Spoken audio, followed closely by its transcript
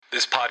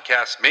This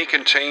podcast may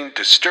contain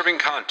disturbing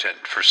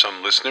content for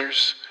some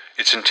listeners.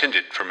 It's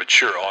intended for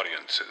mature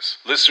audiences.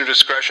 Listener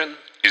discretion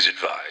is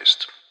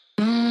advised.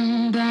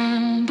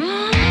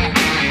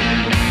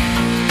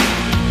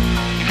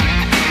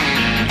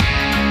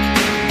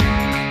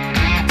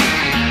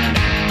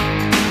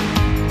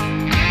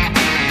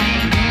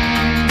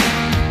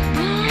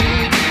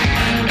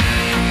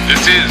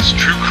 This is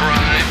True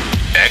Crime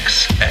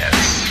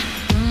XS.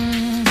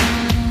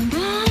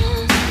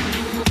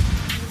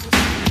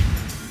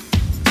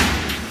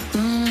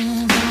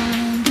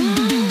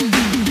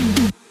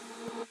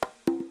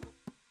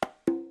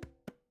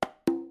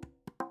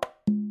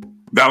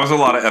 That was a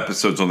lot of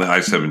episodes on the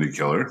I-70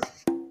 killer.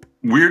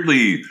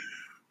 Weirdly,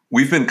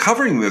 we've been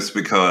covering this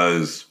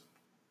because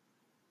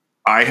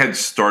I had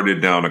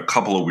started down a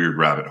couple of weird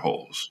rabbit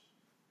holes.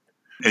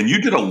 And you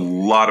did a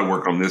lot of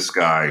work on this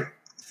guy,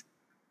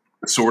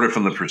 sort of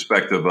from the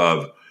perspective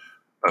of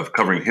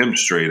covering him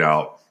straight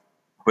out.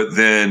 But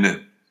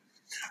then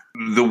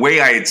the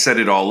way I had set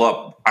it all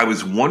up, I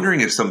was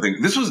wondering if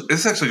something...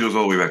 This actually goes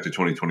all the way back to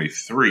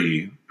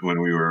 2023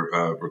 when we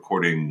were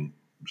recording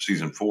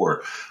season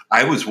 4.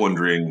 I was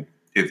wondering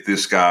if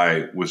this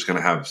guy was going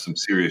to have some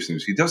serious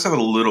news. He does have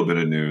a little bit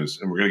of news,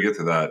 and we're going to get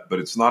to that, but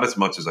it's not as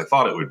much as I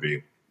thought it would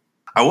be.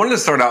 I wanted to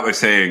start out by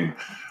saying,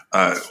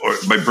 or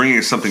by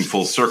bringing something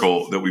full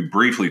circle that we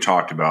briefly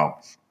talked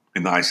about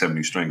in the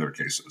I-70 Strangler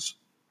cases.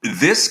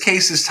 This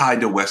case is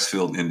tied to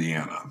Westfield,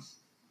 Indiana.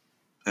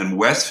 And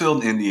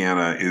Westfield,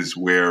 Indiana is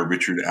where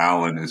Richard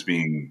Allen is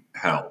being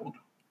held.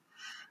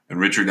 And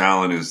Richard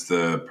Allen is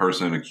the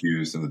person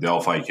accused in the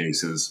Delphi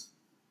cases.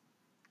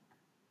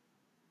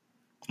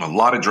 A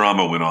lot of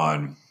drama went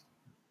on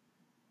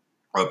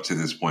up to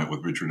this point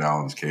with Richard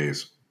Allen's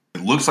case.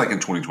 It looks like in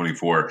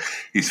 2024,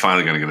 he's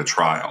finally going to get a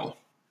trial.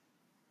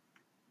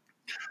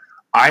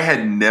 I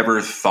had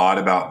never thought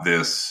about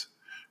this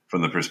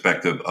from the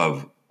perspective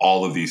of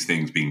all of these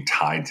things being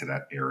tied to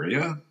that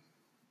area.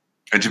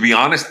 And to be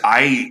honest,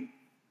 I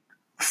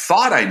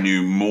thought I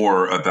knew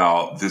more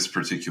about this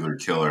particular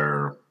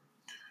killer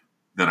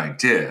than I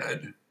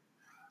did.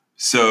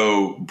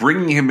 So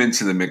bringing him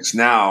into the mix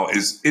now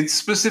it's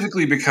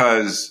specifically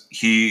because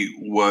he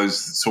was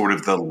sort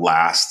of the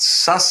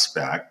last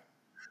suspect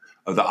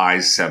of the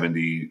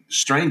I-70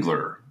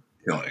 Strangler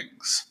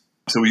killings.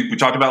 So we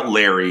talked about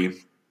Larry,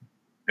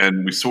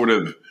 and we sort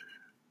of,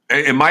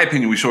 in my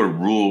opinion, we sort of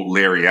rule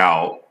Larry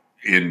out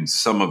in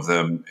some of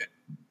them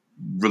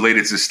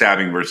related to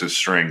stabbing versus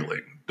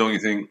strangling. Don't you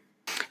think?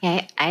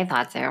 Yeah, I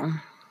thought so.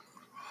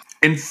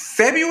 In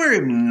February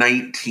of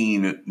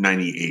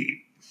 1998,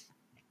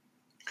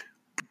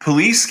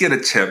 police get a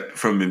tip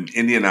from an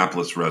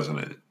Indianapolis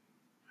resident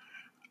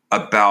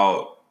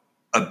about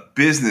a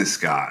business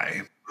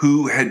guy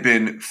who had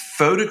been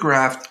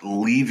photographed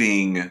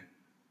leaving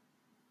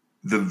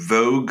the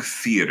Vogue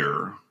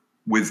Theater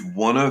with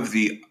one of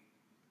the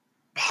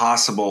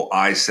possible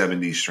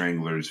I-70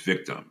 Stranglers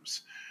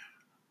victims,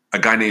 a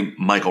guy named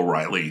Michael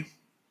Riley,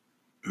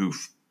 who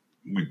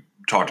we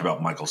talked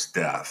about Michael's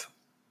death.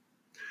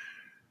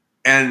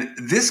 And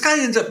this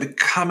guy ends up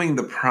becoming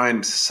the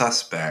prime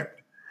suspect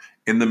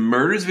in the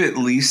murders of at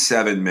least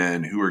 7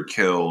 men who were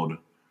killed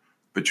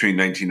between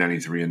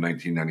 1993 and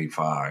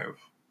 1995.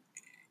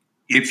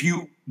 If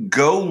you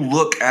go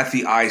look at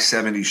the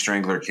I-70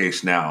 Strangler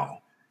case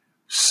now,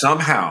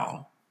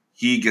 somehow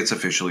he gets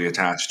officially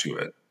attached to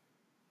it.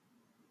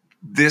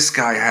 This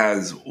guy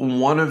has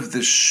one of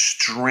the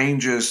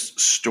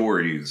strangest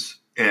stories,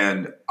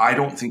 and I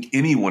don't think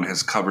anyone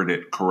has covered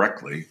it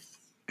correctly,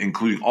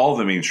 including all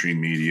the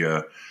mainstream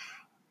media.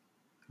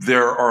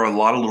 There are a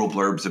lot of little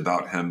blurbs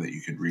about him that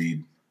you could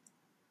read.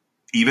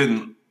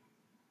 Even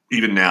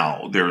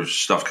now, there's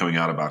stuff coming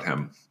out about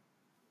him.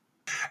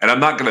 And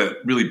I'm not going to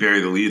really bury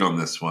the lead on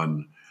this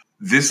one.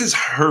 This is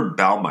Herb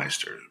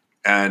Baumeister.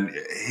 And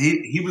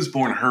he was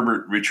born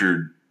Herbert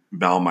Richard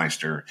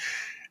Baumeister.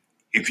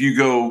 If you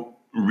go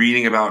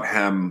reading about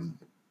him,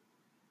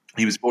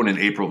 he was born in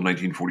April of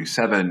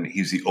 1947.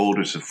 He's the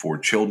oldest of 4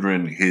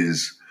 children.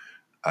 His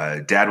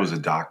dad was a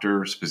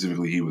doctor.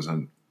 Specifically, he was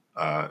an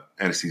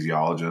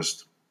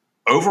anesthesiologist.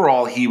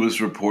 Overall, he was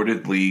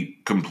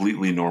reportedly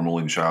completely normal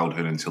in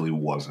childhood until he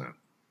wasn't.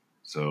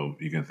 So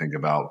you can think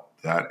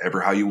about that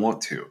ever how you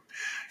want to.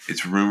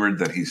 It's rumored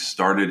that he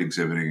started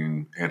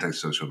exhibiting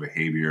antisocial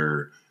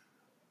behavior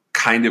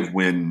kind of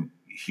when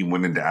he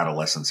went into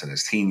adolescence and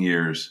his teen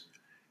years.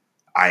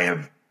 I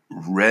have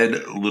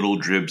read little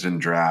dribs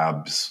and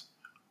drabs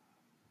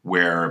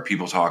where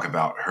people talk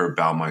about Herb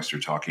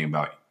Baumeister talking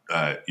about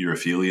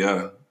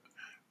urophilia,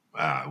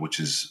 which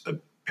is a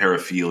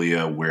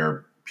paraphilia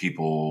where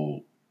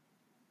people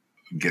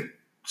get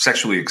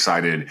sexually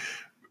excited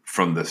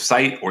from the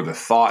sight or the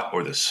thought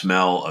or the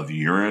smell of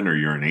urine or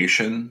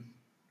urination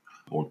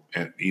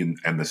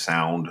and the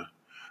sound.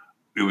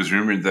 It was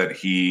rumored that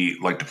he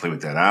liked to play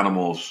with dead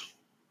animals.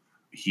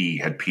 He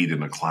had peed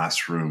in a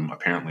classroom,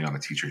 apparently on a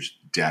teacher's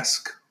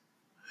desk.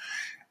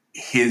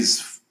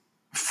 His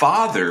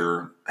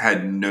father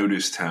had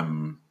noticed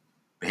him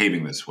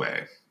behaving this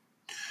way.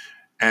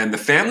 And the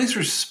family's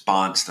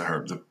response to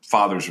her, the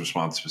father's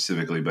response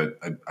specifically, but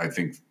I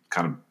think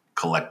kind of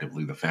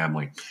collectively the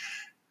family,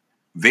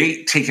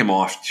 they take him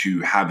off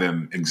to have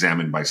him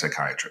examined by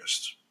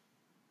psychiatrists.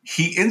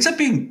 He ends up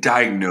being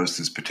diagnosed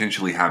as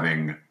potentially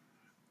having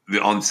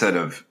the onset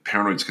of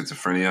paranoid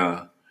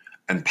schizophrenia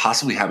and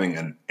possibly having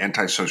an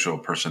antisocial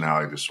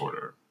personality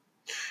disorder.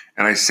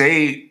 And I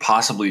say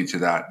possibly to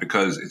that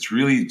because it's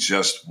really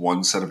just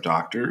one set of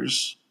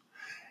doctors.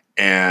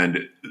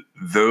 And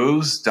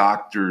those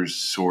doctors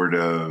sort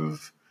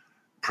of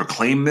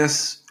proclaim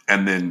this,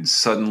 and then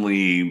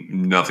suddenly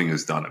nothing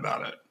is done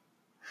about it.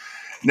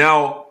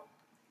 Now,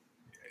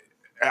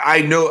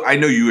 I know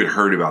you had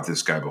heard about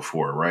this guy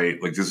before,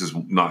 right? Like, this is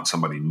not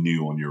somebody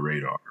new on your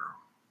radar.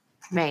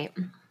 Right.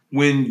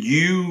 When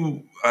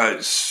you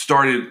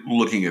started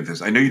looking at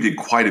this, I know you did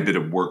quite a bit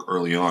of work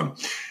early on.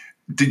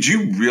 Did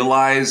you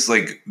realize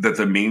like that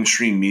the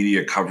mainstream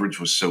media coverage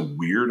was so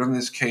weird on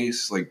this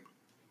case? Like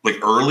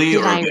early?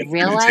 Did or I like,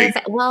 realize?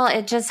 Well,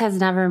 it just has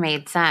never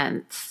made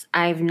sense.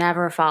 I've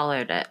never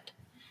followed it.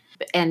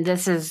 And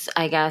this is,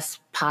 I guess,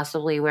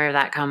 possibly where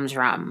that comes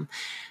from.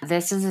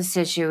 This is a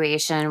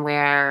situation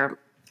where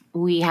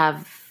we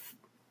have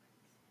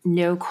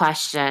no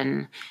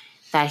question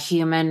that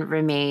human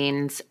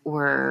remains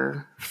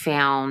were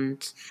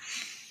found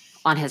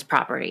on his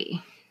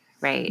property,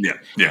 right?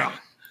 Yeah.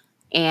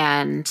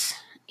 And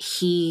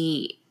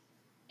he,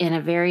 in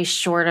a very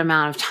short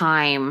amount of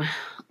time,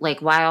 like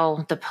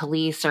while the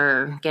police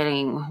are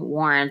getting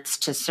warrants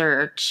to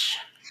search,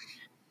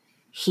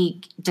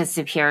 he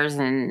disappears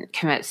and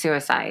commits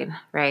suicide,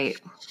 right?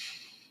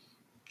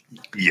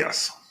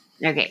 Yes.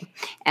 Okay.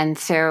 And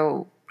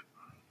so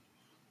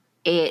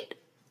it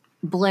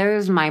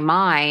blows my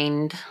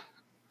mind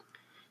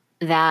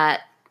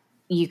that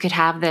you could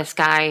have this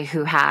guy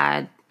who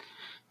had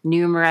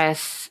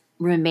numerous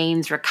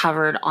remains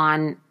recovered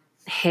on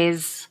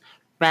his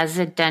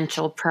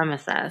residential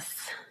premises,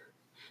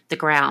 the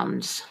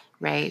grounds,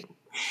 right?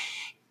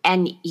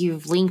 And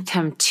you've linked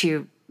him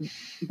to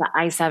the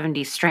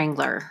I-70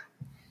 Strangler.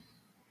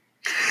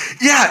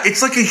 Yeah,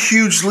 it's like a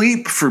huge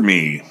leap for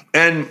me.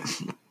 And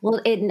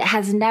Well, it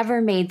has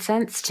never made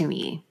sense to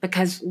me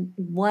because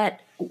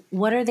what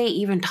are they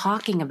even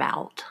talking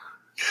about?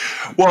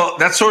 well,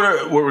 that's sort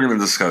of what we're going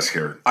to discuss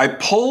here. I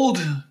pulled,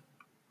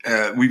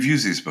 we've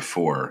used these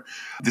before.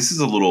 This is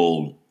a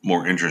little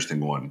more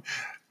interesting one.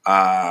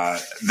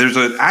 There's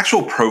an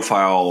actual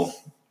profile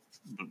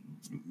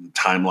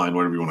timeline,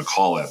 whatever you want to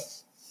call it.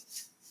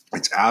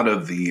 It's out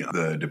of the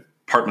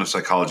Department of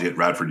Psychology at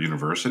Radford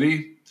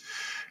University.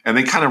 And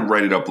they kind of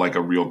write it up like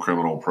a real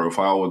criminal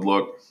profile would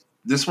look.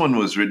 This one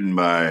was written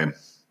by,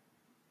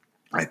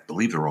 I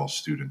believe they're all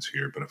students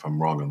here, but if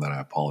I'm wrong on that, I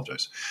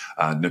apologize.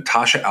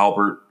 Natasha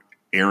Albert,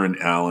 Aaron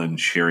Allen,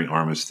 Sherry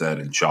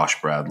Armistead, and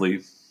Josh Bradley.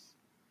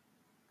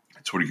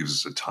 It sort of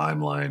gives us a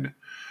timeline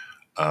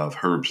of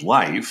Herb's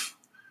life.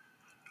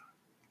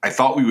 I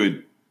thought we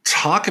would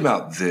talk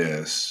about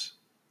this,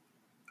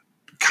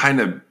 kind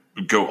of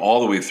go all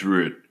the way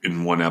through it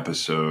in one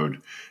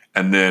episode,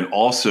 and then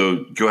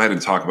also go ahead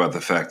and talk about the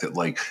fact that,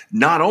 like,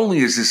 not only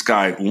is this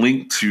guy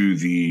linked to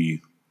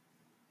the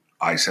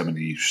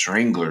I-70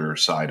 Strangler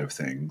side of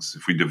things,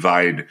 if we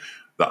divide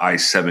the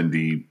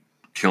I-70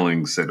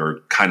 killings that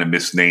are kind of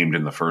misnamed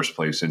in the first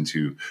place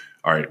into,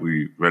 all right,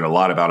 we read a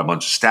lot about a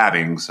bunch of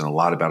stabbings and a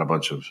lot about a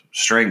bunch of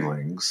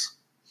stranglings.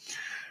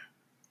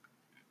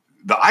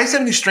 The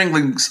I-70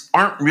 stranglings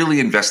aren't really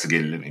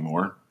investigated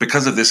anymore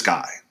because of this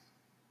guy.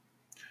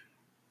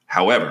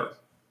 However,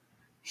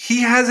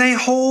 he has a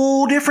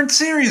whole different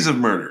series of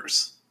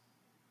murders.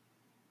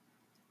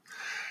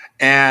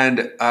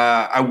 And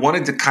I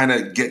wanted to kind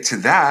of get to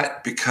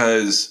that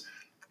because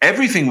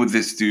everything with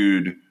this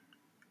dude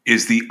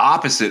is the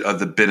opposite of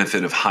the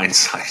benefit of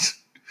hindsight.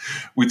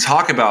 We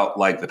talk about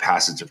like the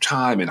passage of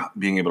time and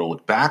being able to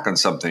look back on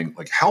something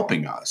like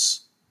helping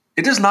us.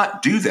 It does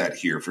not do that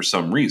here for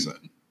some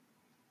reason.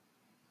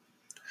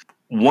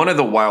 One of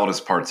the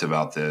wildest parts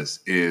about this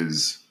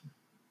is,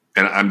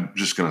 and I'm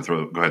just going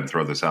to go ahead and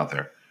throw this out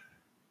there.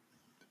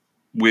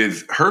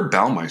 With Herb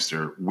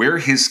Baumeister, where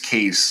his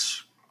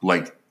case,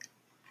 like,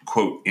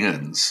 quote,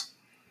 ends,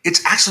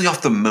 it's actually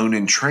off the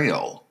Monin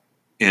Trail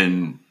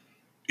in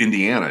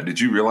Indiana. Did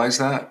you realize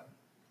that?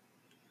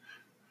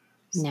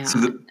 No,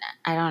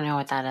 I don't know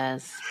what that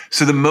is.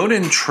 So the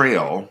Monin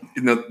Trail,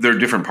 there are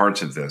different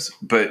parts of this,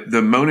 but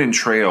the Monin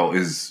Trail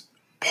is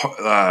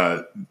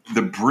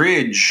the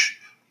bridge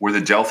where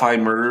the Delphi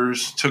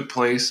murders took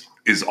place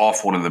is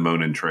off one of the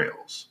Monin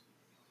Trails.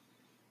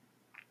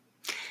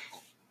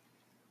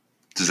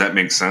 Does that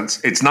make sense?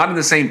 It's not in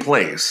the same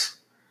place.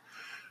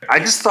 I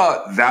just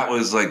thought that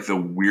was like the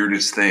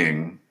weirdest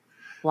thing.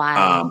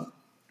 Why?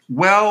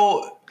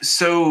 Well,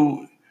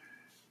 so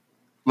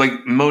like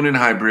Monin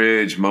High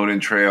Bridge, Monin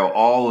Trail,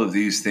 all of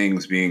these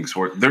things being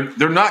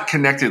they're not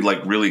connected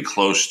like really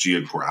close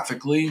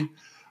geographically.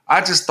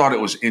 I just thought it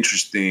was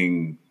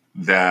interesting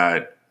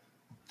that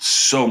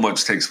so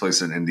much takes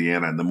place in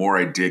Indiana, and the more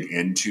I dig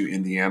into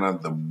Indiana,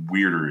 the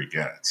weirder it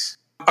gets.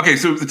 Okay,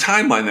 so the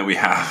timeline that we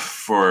have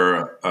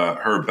for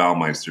Herb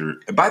Baumeister,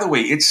 and by the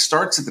way, it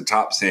starts at the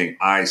top saying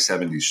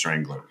I-70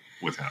 Strangler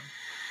with him.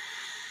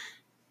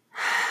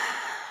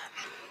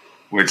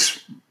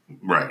 Which,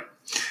 right.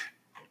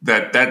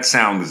 That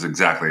sound is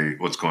exactly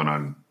what's going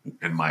on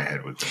in my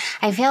head with this.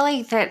 I feel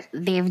like that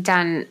they've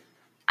done,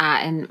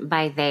 and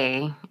by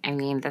they, I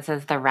mean, this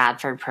is the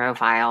Radford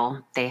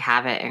profile. They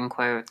have it in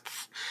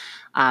quotes.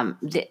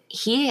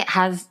 He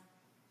has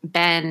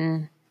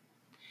been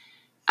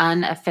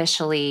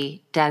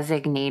unofficially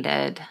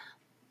designated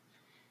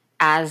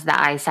as the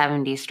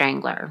I-70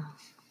 Strangler,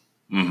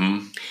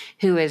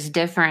 who is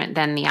different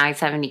than the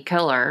I-70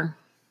 Killer,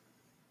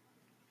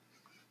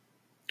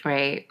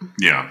 right?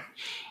 Yeah.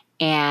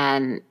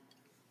 And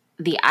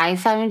the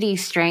I-70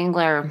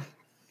 Strangler,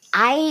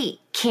 I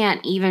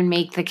can't even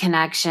make the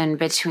connection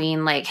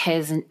between like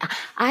his,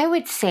 I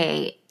would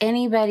say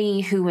anybody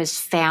who was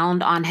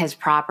found on his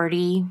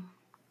property,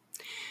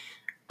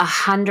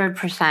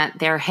 100%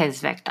 they're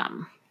his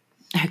victim.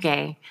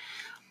 Okay.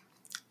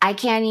 I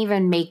can't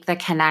even make the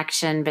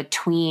connection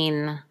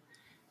between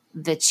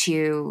the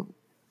two.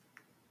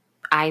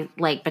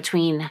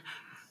 Between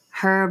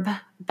Herb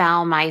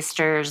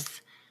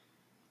Baumeister's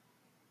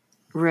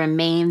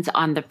remains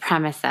on the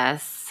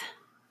premises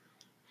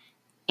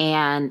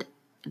and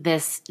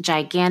this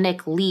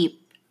gigantic leap,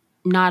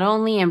 not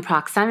only in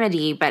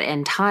proximity, but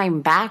in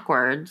time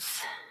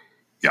backwards.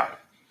 Yeah.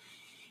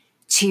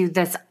 To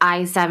this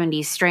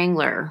I-70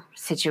 Strangler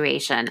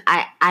situation.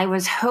 I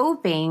was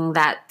hoping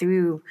that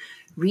through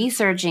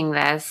researching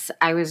this,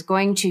 I was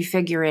going to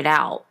figure it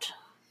out.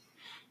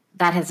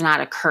 That has not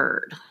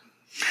occurred.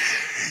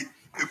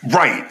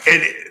 Right.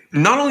 And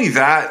not only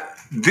that,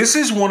 this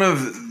is one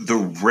of the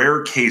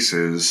rare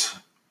cases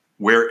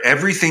where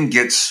everything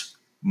gets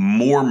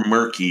more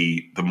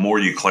murky the more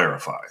you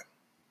clarify.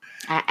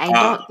 I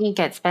don't think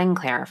it's been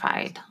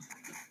clarified.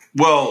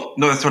 Well,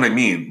 no, that's what I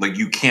mean. Like,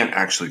 you can't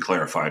actually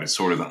clarify it. It's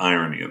sort of the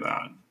irony of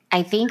that.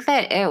 I think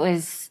that it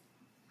was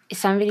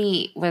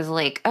somebody was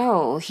like,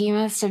 oh, he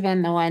must have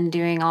been the one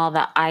doing all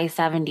the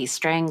I-70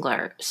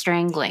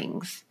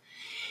 stranglings.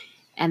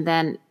 And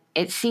then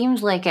it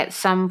seems like at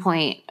some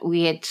point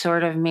we had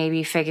sort of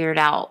maybe figured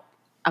out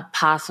a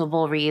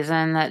possible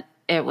reason that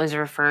it was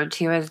referred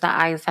to as the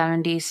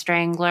I-70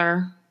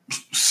 Strangler.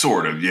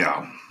 Sort of,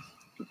 yeah.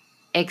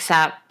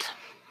 Except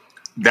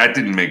that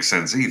didn't make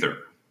sense either.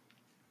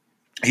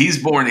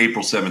 He's born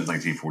April 7th,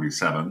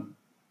 1947.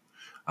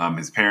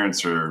 His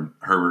parents are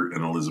Herbert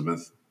and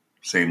Elizabeth,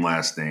 same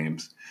last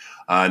names.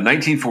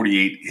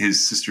 1948,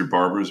 his sister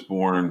Barbara is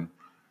born.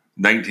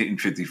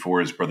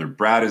 1954, his brother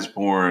Brad is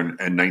born.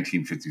 And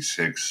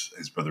 1956,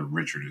 his brother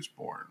Richard is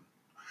born.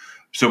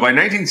 So by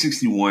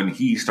 1961,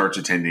 he starts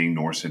attending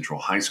North Central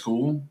High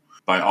School.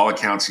 By all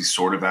accounts, he's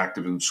sort of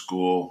active in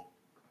school.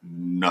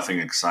 Nothing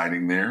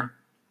exciting there.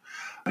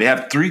 They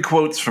have 3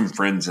 quotes from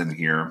friends in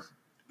here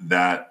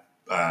that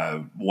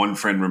one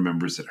friend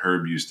remembers that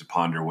Herb used to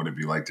ponder what it'd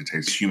be like to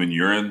taste human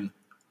urine.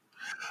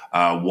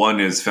 One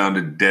is found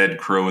a dead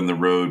crow in the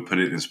road, put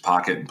it in his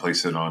pocket and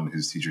placed it on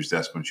his teacher's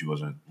desk when she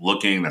wasn't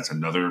looking. That's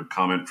another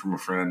comment from a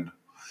friend.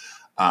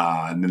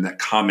 And then that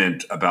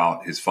comment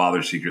about his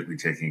father secretly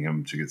taking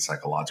him to get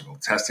psychological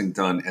testing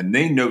done. And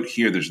they note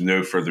here there's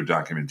no further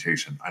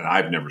documentation. And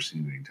I've never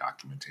seen any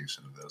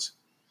documentation of this.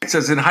 It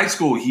says in high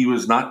school, he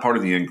was not part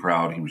of the in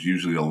crowd. He was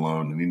usually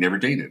alone and he never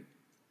dated.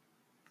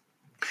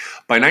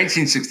 By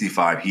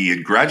 1965, he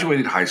had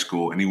graduated high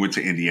school and he went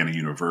to Indiana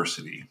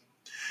University.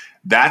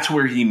 That's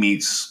where he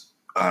meets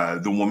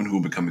the woman who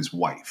will become his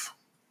wife.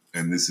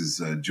 And this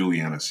is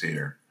Juliana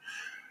Sater.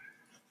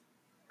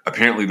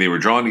 Apparently, they were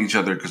drawn to each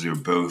other because they were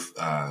both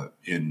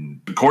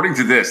according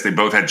to this, they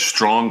both had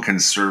strong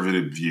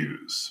conservative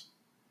views.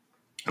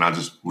 And I'll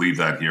just leave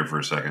that here for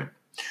a second.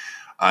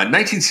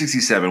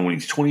 1967, when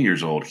he's 20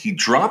 years old, he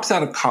drops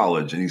out of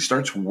college and he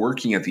starts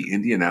working at the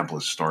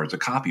Indianapolis Star as a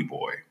copy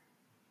boy.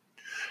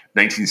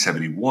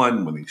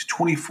 1971, when he's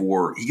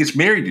 24, he gets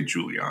married to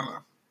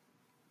Juliana.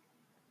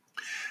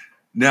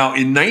 Now,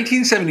 in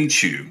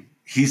 1972,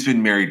 he's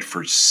been married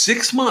for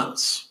 6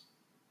 months.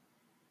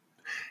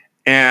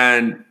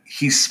 And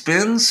he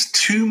spends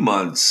 2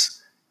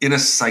 months in a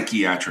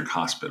psychiatric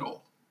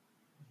hospital.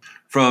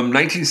 From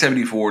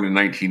 1974 to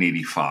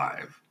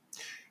 1985,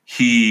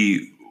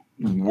 he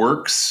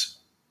works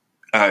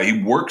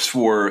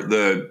for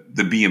the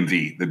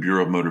BMV, the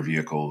Bureau of Motor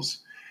Vehicles.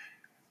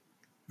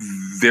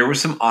 There were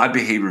some odd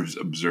behaviors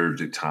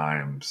observed at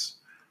times.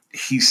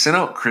 He sent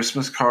out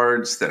Christmas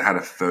cards that had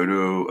a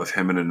photo of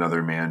him and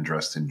another man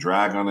dressed in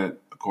drag on it,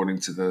 according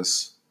to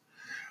this.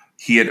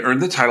 He had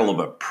earned the title of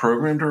a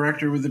program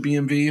director with the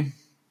BMV.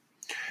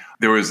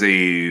 There was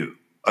a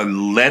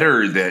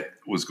letter that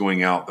was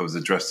going out that was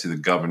addressed to the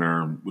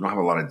governor. We don't have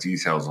a lot of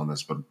details on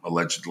this, but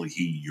allegedly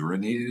he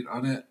urinated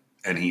on it,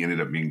 and he ended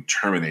up being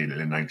terminated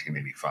in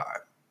 1985.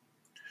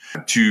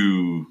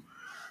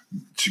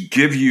 To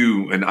give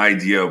you an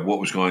idea of what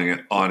was going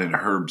on in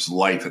Herb's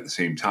life at the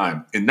same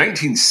time, in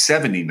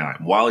 1979,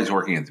 while he's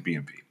working at the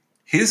BMV,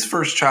 his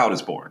first child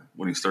is born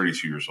when he's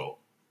 32 years old.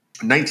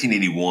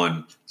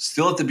 1981,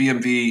 still at the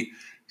BMV,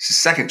 his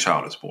second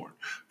child is born.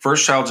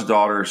 First child's a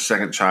daughter,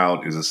 second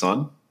child is a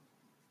son.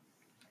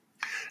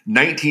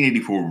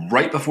 1984,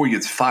 right before he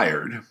gets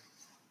fired,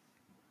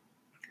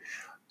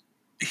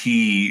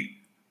 he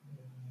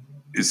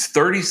is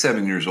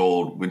 37 years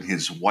old when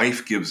his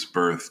wife gives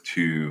birth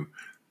to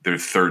their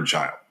third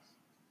child,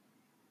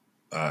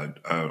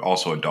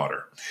 also a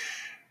daughter.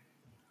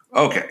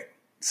 Okay,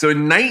 so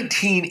in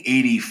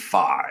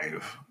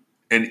 1985,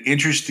 an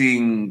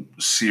interesting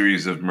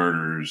series of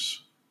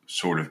murders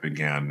sort of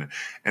began,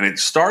 and it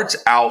starts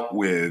out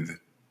with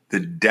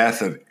the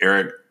death of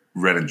Eric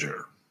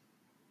Redinger.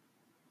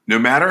 No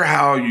matter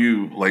how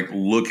you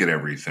look at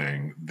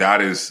everything,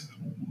 that is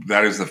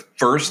the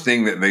first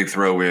thing that they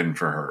throw in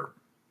for her.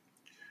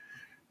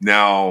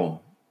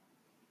 Now,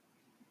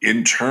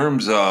 in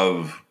terms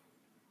of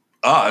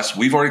us,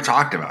 we've already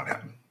talked about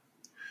him.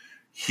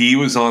 He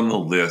was on the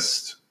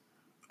list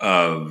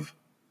of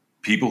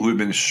people who had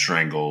been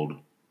strangled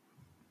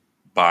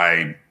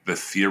by the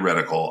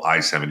theoretical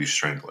I-70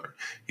 strangler.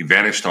 He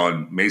vanished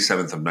on May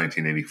 7th of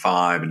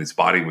 1985, and his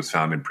body was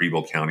found in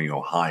Preble County,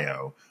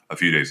 Ohio, a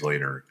few days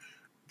later,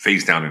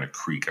 face down in a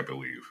creek, I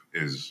believe,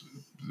 is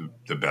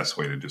the best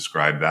way to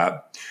describe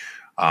that.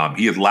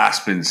 He had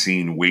last been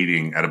seen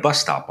waiting at a bus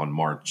stop on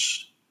May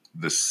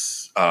the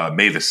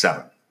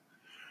 7th.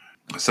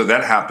 So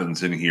that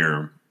happens in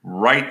here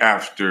right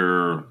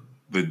after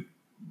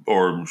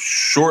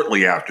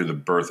shortly after the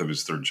birth of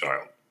his third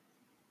child.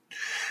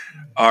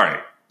 All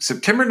right.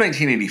 September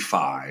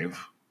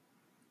 1985,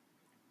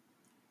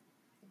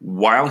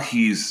 while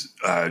he's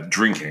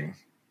drinking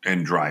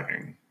and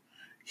driving,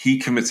 he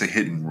commits a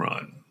hit and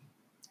run.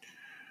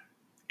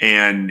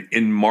 And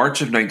in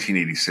March of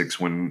 1986,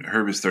 when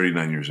Herb is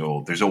 39 years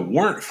old, there's a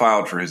warrant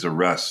filed for his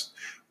arrest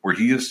where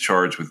he is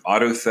charged with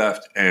auto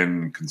theft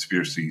and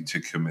conspiracy to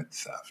commit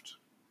theft.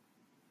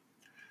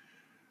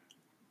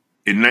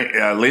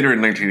 Later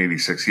in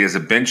 1986, he has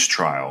a bench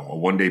trial, a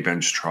one-day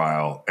bench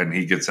trial, and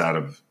he gets out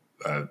of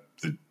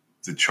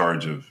the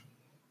charge of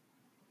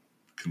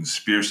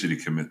conspiracy to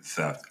commit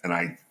theft. And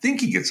I think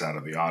he gets out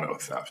of the auto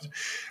theft.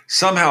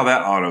 Somehow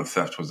that auto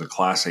theft was a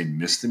Class A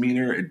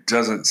misdemeanor. It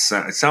doesn't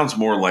sound, it sounds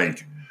more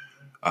like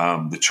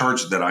the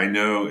charge that I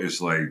know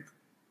is you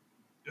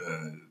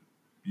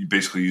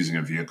basically using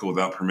a vehicle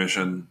without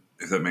permission,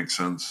 if that makes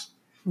sense.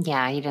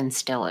 Yeah, he didn't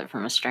steal it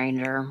from a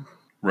stranger.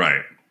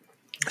 Right.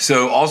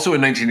 So also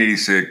in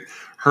 1986,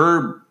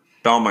 Herb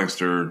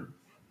Baumeister,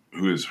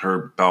 who is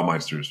Herb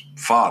Baumeister's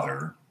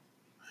father,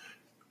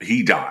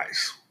 he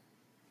dies.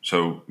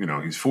 So,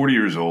 he's 40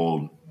 years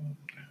old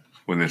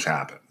when this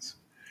happens.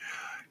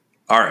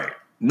 All right.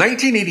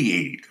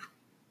 1988.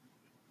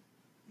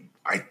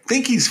 I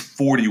think he's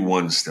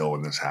 41 still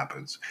when this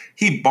happens.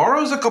 He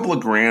borrows a couple of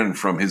grand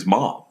from his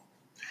mom,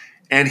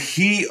 and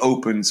he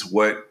opens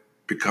what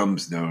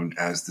becomes known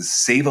as the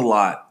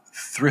Save-A-Lot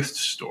thrift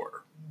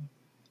store,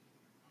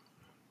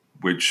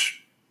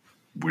 which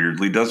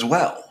weirdly does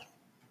well.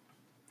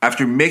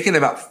 After making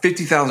about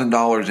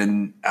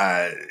 $50,000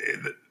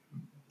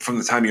 from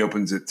the time he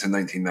opens it to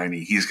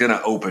 1990, he's going to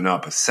open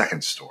up a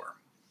second store.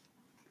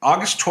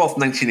 August 12th,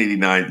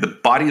 1989, the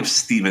body of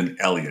Stephen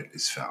Elliott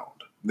is found.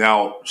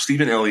 Now,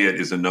 Stephen Elliott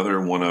is another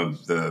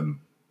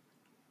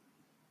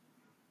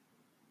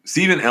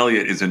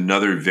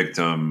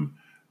victim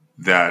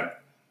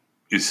that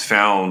is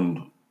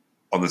found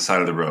on the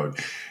side of the road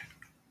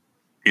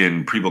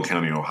in Preble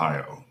County,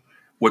 Ohio.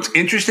 What's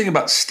interesting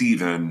about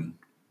Stephen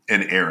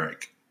and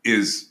Eric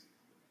is,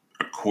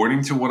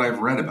 according to what I've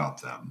read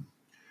about them,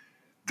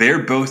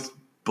 they're both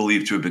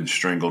believed to have been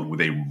strangled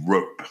with a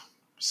rope,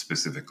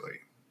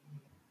 specifically.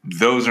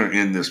 Those are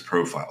in this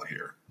profile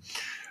here.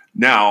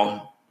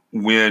 Now,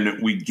 when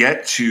we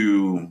get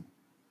to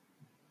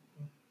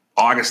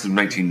August of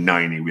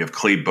 1990, we have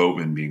Clay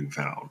Boatman being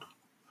found.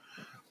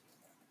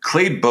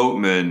 Clay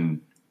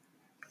Boatman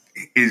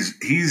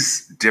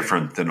he's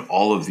different than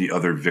all of the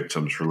other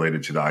victims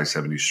related to the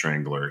I-70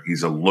 strangler.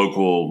 He's a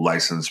local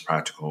licensed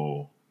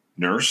practical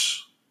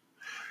nurse,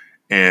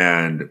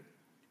 and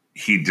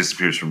he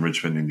disappears from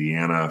Richmond,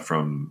 Indiana,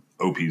 from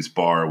OP's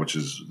bar, which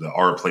is the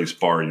Our Place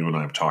bar you and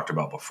I have talked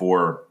about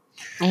before.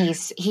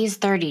 He's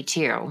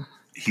 32.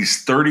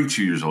 He's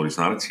 32 years old. He's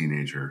not a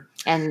teenager.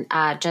 And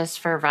just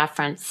for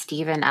reference,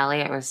 Stephen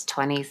Elliott was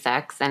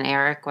 26 and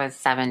Eric was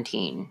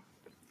 17.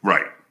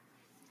 Right.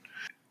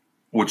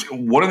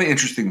 One of the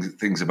interesting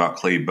things about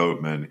Clay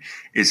Boatman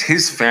is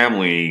his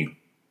family,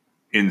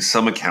 in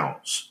some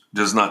accounts,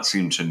 does not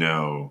seem to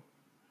know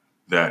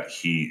that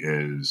he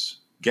is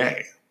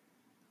gay.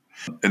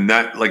 And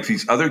that,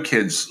 these other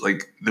kids,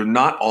 they're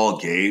not all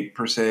gay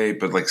per se,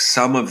 but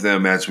some of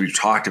them, as we've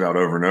talked about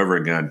over and over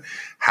again,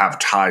 have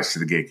ties to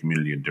the gay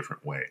community in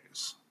different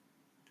ways.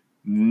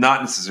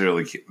 Not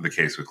necessarily the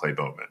case with Clay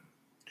Boatman.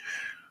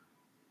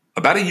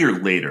 About a year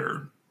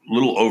later, a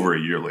little over a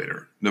year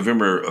later,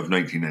 November of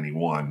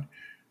 1991,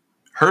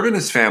 Herb and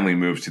his family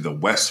moved to the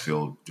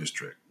Westfield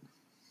district.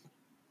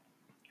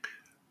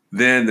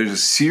 Then there's a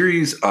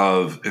series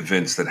of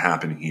events that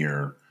happen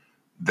here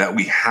that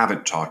we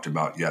haven't talked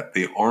about yet.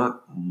 They aren't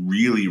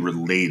really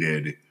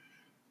related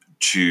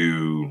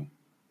to,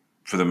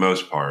 for the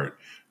most part,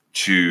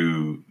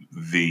 to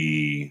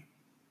the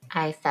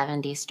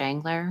I-70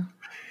 Strangler.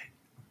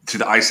 To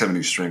the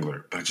I-70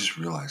 Strangler. But I just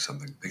realized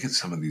something. They get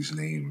some of these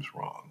names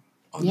wrong.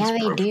 Yeah,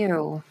 they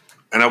do.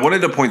 And I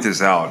wanted to point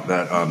this out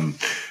that,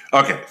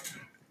 okay,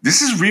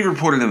 this is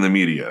re-reported in the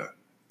media.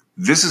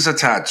 This is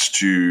attached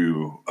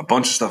to a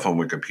bunch of stuff on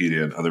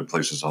Wikipedia and other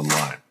places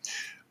online.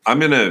 I'm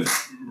going to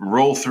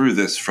roll through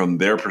this from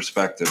their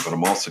perspective, but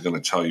I'm also going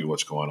to tell you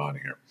what's going on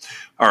here.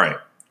 All right.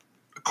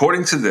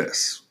 According to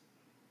this,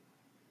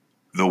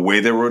 the way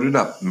they wrote it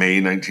up,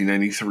 May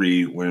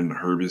 1993, when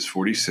Herb is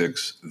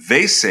 46,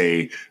 they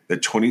say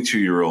that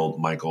 22-year-old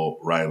Michael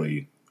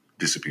Riley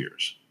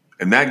disappears.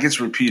 And that gets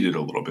repeated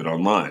a little bit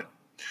online.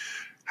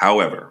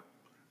 However,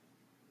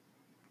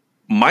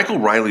 Michael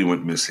Riley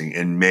went missing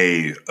in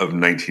May of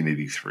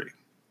 1983.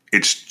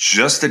 It's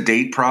just a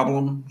date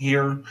problem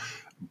here,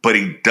 but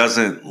he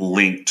doesn't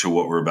link to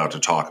what we're about to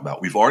talk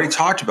about. We've already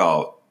talked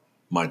about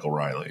Michael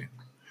Riley.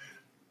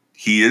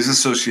 He is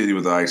associated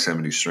with the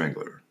I-70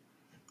 Strangler.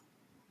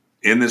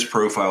 In this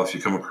profile, if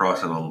you come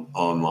across it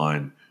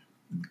online,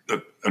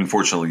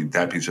 unfortunately,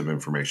 that piece of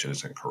information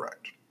is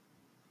incorrect.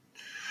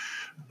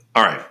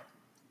 All right.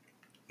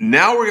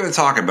 Now we're going to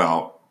talk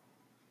about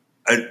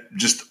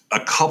just a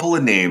couple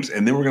of names,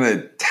 and then we're going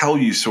to tell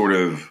you sort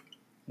of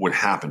what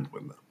happened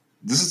with them.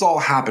 This is all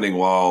happening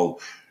while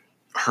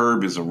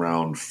Herb is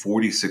around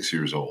 46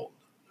 years old,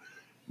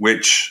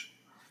 which,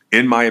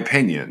 in my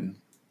opinion,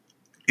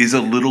 is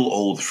a little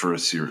old for a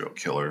serial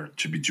killer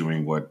to be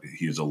doing what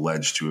he is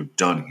alleged to have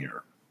done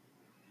here.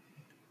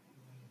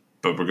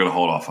 But we're going to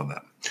hold off on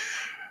that.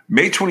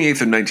 May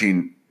 28th of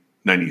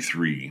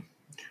 1993,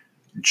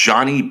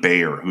 Johnny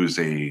Bayer, who is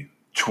a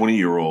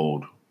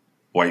 20-year-old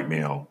white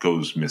male,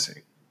 goes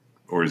missing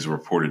or is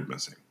reported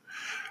missing.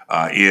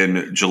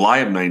 In July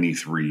of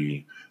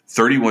 93,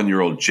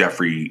 31-year-old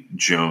Jeffrey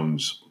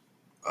Jones,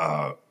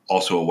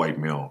 also a white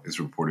male, is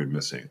reported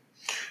missing.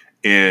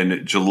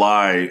 In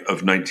July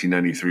of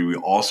 1993, we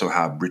also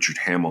have Richard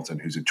Hamilton,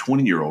 who's a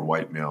 20-year-old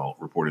white male,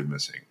 reported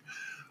missing.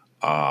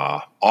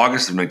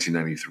 August of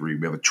 1993,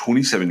 we have a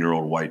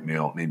 27-year-old white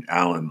male named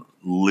Alan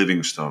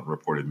Livingstone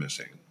reported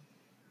missing.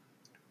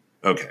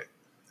 Okay,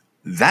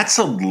 that's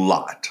a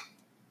lot.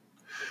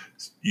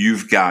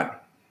 You've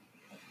got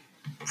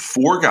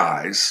 4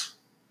 guys,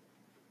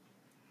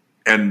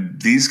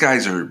 and these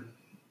guys are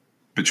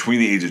between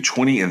the age of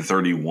 20 and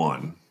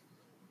 31.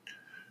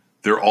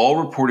 They're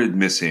all reported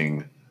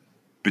missing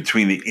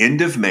between the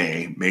end of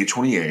May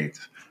 28th,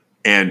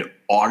 and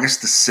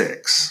August the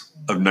 6th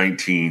of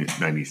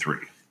 1993.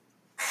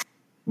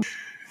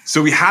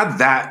 So we have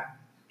that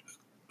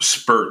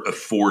spurt of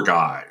 4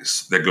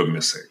 guys that go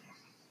missing.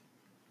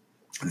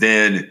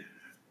 Then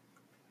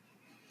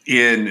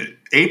in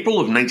April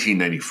of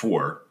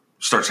 1994,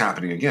 starts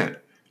happening again.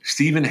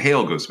 Stephen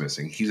Hale goes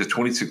missing. He's a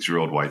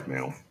 26-year-old white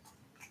male.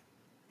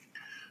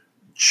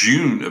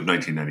 June of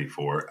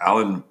 1994,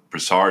 Alan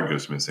Broussard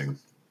goes missing.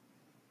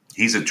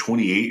 He's a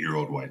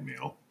 28-year-old white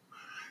male.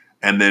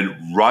 And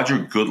then Roger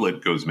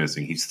Goodlett goes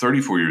missing. He's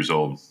 34 years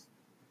old.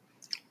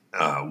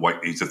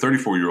 He's a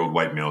 34-year-old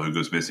white male who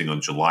goes missing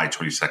on July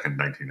 22nd,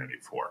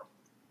 1994.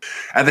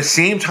 At the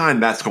same time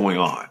that's going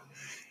on,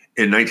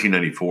 in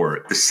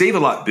 1994, the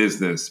Save-A-Lot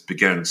business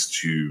begins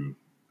to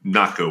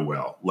not go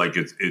well. Like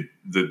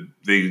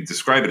they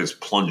describe it as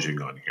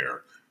plunging on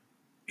here.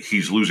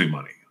 He's losing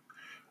money.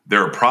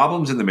 There are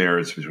problems in the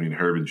marriage between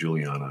Herb and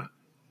Juliana,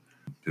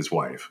 his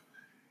wife.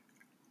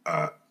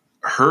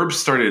 Herb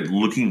started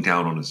looking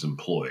down on his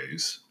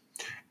employees.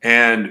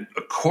 And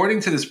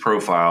according to this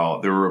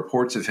profile, there were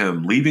reports of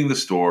him leaving the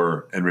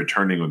store and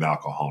returning with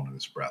alcohol in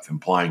his breath,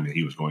 implying that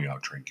he was going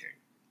out drinking.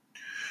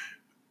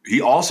 He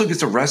also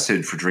gets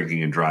arrested for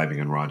drinking and driving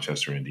in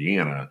Rochester,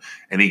 Indiana,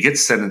 and he gets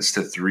sentenced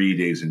to 3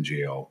 days in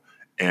jail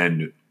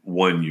and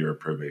 1 year of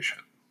probation.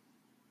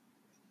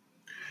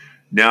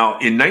 Now,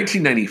 in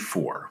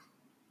 1994,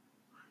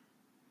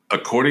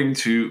 according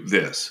to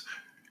this,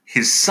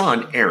 his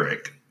son,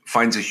 Eric,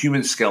 finds a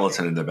human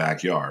skeleton in the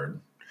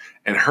backyard,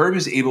 and Herb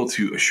is able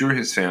to assure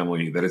his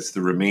family that it's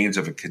the remains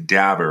of a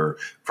cadaver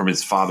from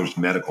his father's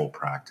medical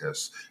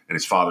practice. And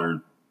his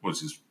father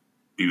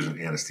he was an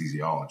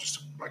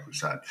anesthesiologist, like we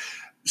said.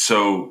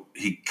 So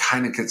he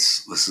kind of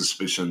gets the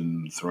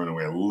suspicion thrown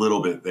away a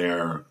little bit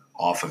there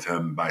off of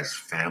him by his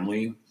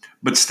family.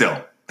 But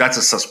still, that's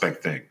a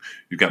suspect thing.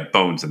 You've got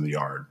bones in the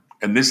yard.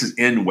 And this is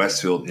in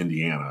Westfield,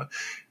 Indiana.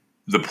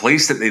 The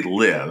place that they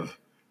live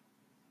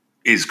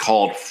is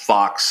called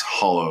Fox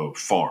Hollow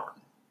Farm.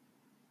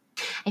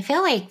 I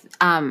feel like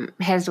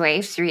his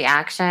wife's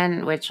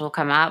reaction, which will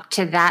come up,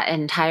 to that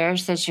entire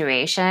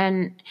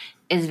situation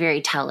is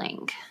very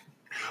telling.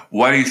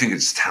 Why do you think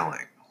it's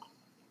telling?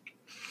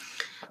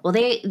 Well,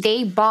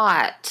 they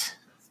bought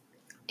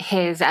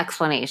his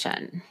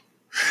explanation.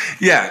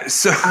 Yeah,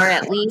 so or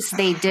at least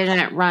they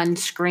didn't run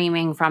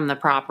screaming from the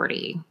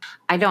property.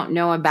 I don't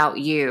know about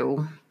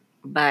you,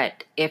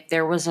 but if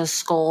there was a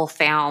skull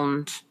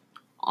found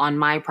on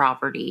my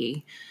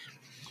property,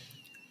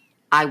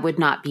 I would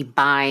not be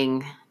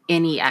buying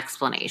any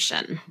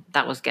explanation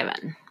that was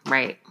given,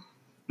 right?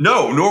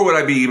 No, nor would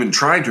I be even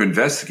trying to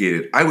investigate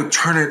it. I would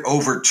turn it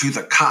over to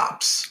the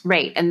cops.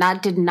 Right. And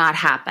that did not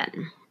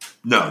happen.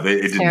 No,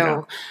 it didn't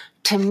happen.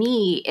 To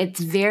me, it's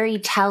very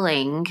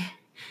telling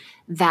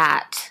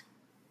that,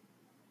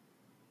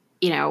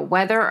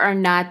 whether or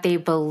not they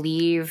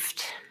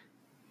believed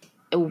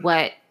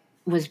what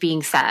was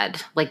being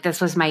said, like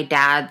this was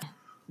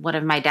one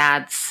of my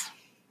dad's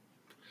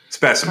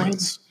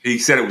specimens. He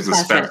said it was a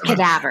specimen.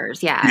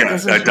 Cadavers, yeah.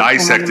 Yes, a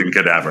dissecting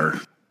cadaver.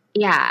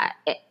 Yeah.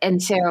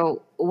 And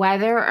so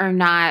whether or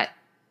not,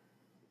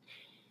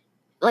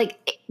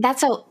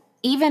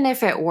 even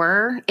if it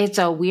were, it's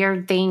a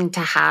weird thing to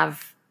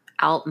have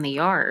out in the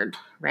yard,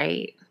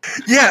 right?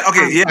 Yeah,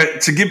 okay,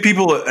 to give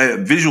people a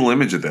visual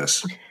image of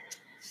this,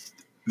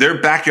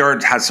 their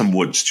backyard has some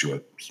woods to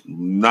it.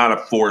 Not a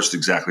forest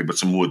exactly, but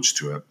some woods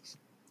to it.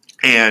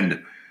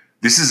 And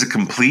this is a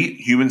complete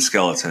human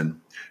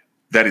skeleton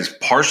that is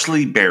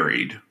partially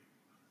buried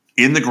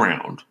in the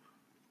ground,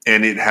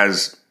 and it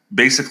has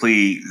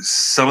basically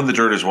some of the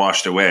dirt is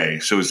washed away,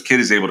 so his kid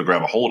is able to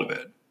grab a hold of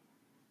it.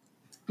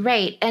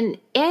 Right. And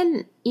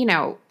in,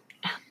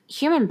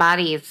 human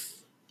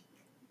bodies,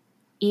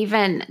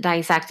 even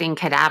dissecting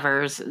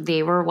cadavers,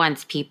 they were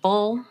once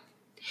people.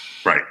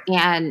 Right.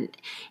 And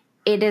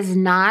it is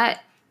not,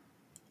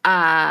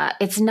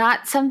 it's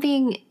not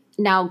something.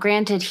 Now,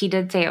 granted, he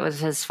did say it was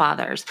his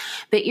father's,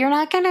 but you're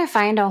not going to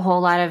find a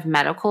whole lot of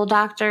medical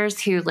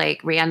doctors who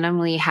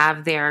randomly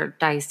have their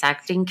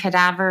dissecting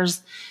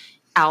cadavers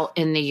out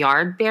in the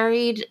yard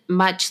buried,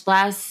 much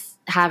less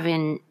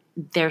having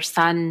their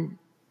son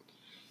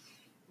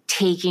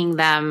taking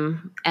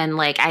them.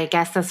 And I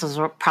guess this was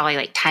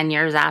probably 10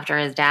 years after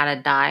his dad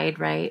had died,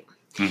 right?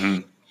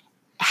 Mm-hmm.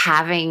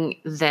 Having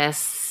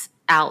this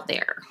out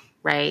there.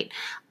 Right.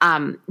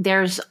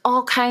 There's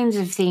all kinds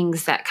of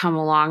things that come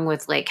along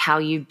with how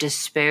you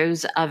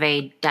dispose of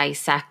a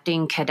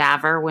dissecting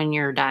cadaver when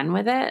you're done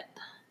with it.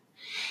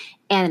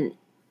 And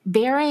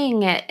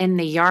burying it in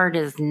the yard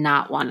is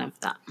not one of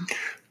them.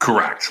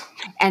 Correct.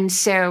 And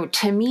so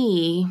to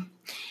me,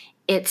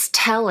 it's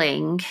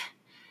telling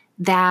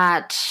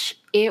that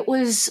it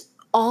was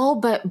all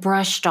but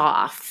brushed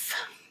off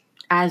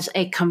as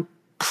a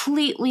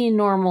completely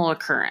normal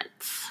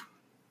occurrence,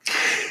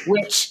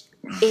 which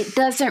it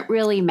doesn't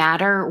really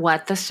matter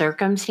what the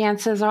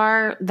circumstances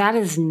are. That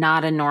is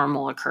not a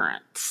normal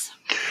occurrence.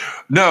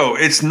 No,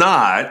 it's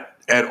not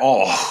at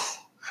all.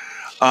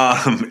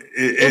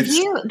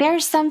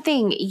 There's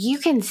something you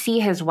can see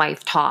his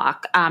wife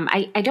talk.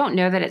 I don't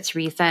know that it's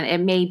recent. It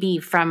may be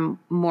from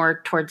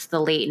more towards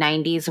the late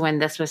 90s when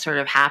this was sort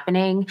of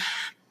happening,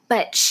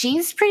 but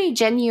she's pretty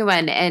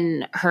genuine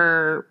in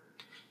her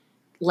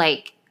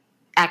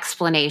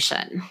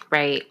explanation,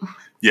 right?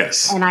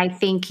 Yes. And I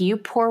think, you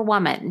poor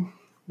woman,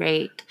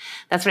 right?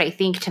 That's what I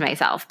think to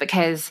myself,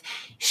 because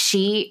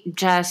she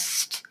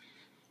just,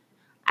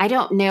 I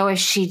don't know if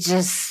she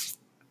just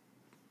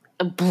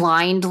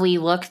blindly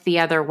looked the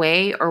other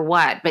way or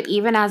what, but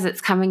even as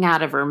it's coming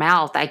out of her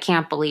mouth, I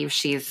can't believe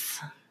she's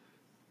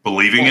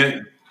believing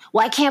it.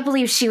 Well, I can't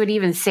believe she would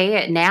even say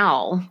it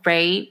now,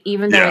 right?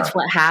 Even though it's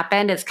what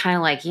happened, it's kind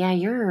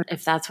of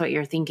if that's what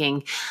you're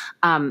thinking,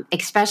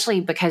 especially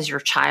because your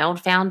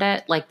child found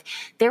it.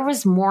 There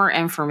was more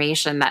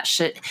information that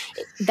should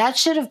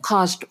have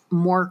caused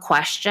more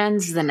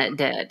questions than it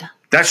did.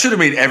 That should have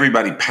made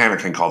everybody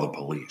panic and call the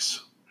police.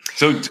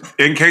 So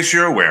in case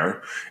you're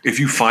aware,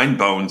 if you find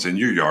bones in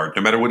your yard,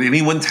 no matter what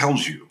anyone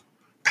tells you,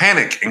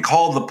 panic and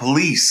call the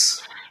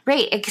police.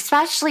 Right,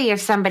 especially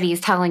if somebody's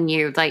telling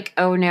you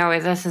oh no,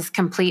 this is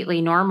completely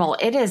normal.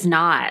 It is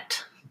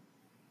not.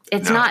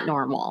 It's not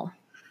normal.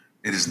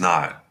 It is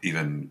not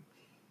even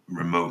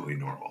remotely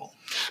normal.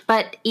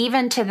 But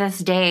even to this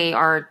day,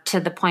 or to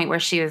the point where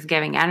she was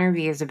giving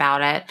interviews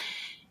about it,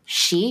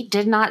 she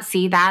did not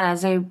see that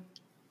as a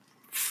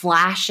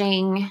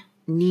flashing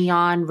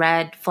neon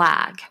red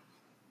flag.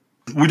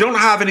 We don't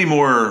have any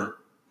more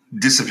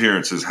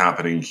disappearances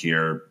happening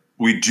here.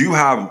 We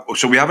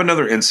have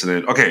another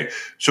incident. Okay,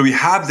 so we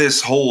have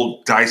this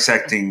whole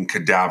dissecting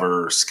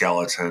cadaver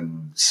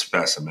skeleton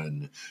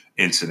specimen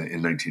incident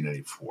in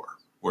 1994,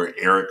 where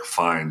Eric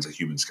finds a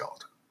human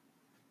skeleton.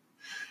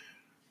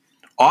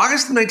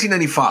 August of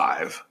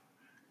 1995,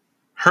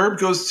 Herb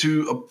goes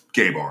to a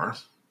gay bar,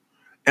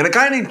 and a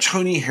guy named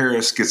Tony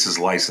Harris gets his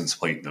license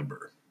plate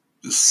number.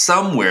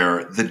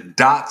 Somewhere, the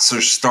dots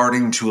are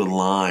starting to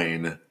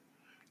align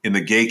in the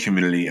gay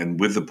community and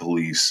with the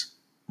police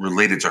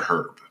related to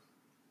Herb.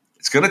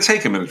 It's going to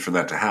take a minute for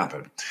that to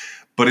happen.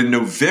 But in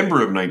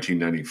November of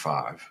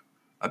 1995,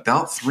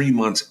 about 3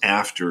 months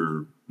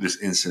after this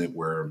incident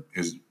where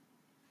his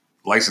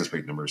license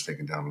plate number is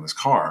taken down on his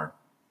car,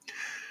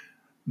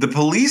 the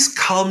police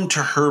come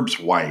to Herb's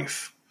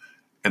wife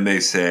and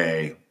they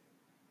say,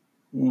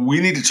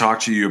 "We need to talk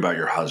to you about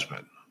your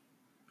husband."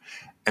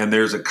 And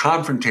there's a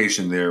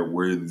confrontation there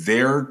where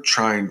they're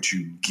trying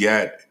to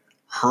get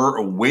her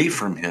away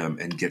from him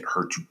and get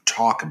her to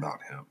talk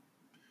about him.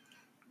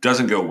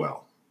 Doesn't go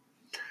well.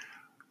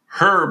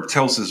 Herb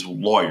tells his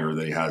lawyer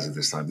that he has at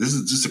this time, this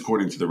is just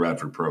according to the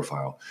Radford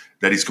profile,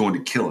 that he's going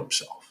to kill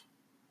himself.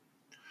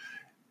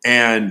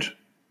 And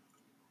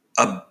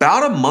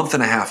about a month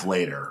and a half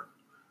later,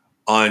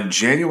 on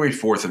January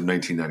 4th of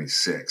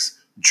 1996,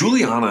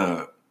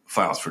 Juliana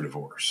files for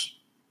divorce.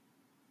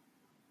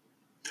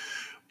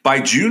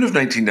 By June of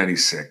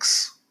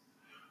 1996,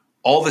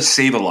 all the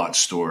Save-A-Lot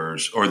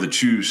stores, or the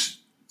two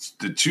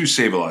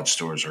Save-A-Lot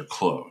stores, are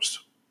closed.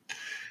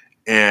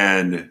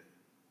 And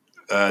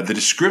the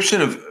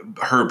description of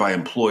her by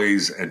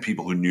employees and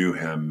people who knew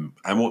him,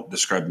 I won't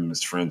describe them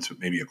as friends, but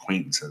maybe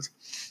acquaintances.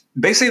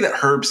 They say that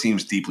Herb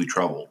seems deeply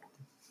troubled,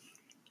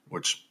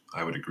 which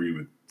I would agree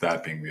with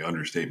that being the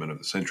understatement of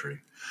the century.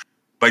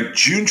 By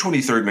June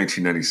 23rd,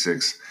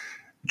 1996,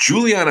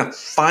 Juliana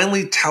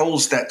finally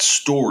tells that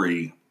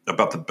story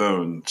about the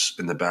bones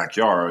in the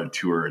backyard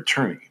to her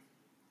attorney.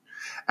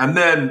 And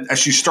then as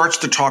she starts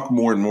to talk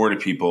more and more to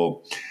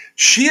people,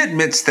 she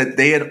admits that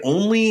they had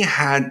only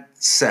had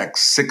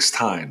sex 6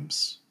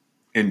 times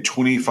in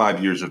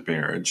 25 years of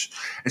marriage.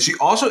 And she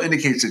also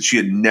indicates that she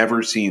had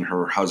never seen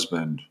her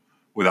husband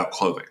without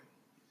clothing,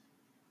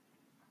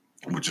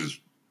 which is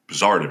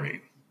bizarre to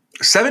me.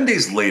 7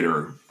 days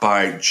later,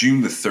 by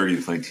June the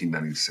 30th,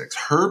 1996,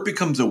 Herb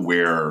becomes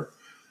aware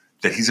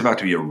that he's about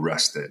to be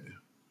arrested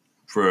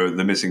for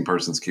the missing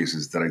persons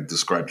cases that I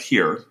described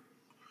here.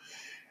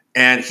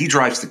 And he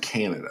drives to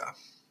Canada.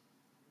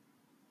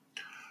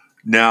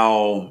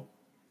 Now,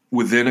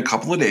 within a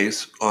couple of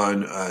days,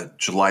 on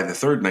July the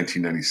 3rd,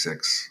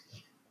 1996,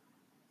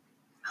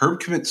 Herb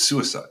commits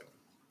suicide.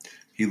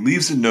 He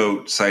leaves a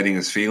note citing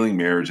his failing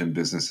marriage and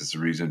business as a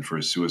reason for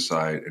his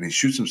suicide, and he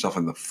shoots himself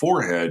in the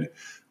forehead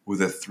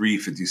with a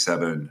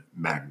 .357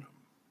 Magnum.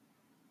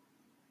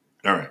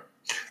 All right.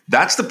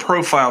 That's the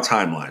profile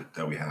timeline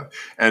that we have.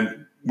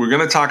 And we're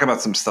going to talk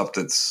about some stuff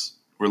that's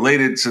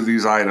related to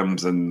these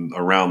items and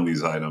around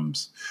these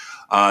items.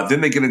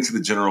 Then they get into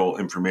the general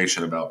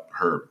information about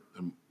Herb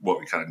and what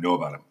we kind of know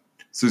about him.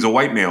 So he's a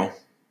white male,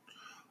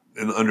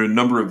 and under a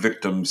number of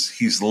victims,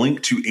 he's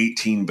linked to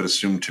 18, but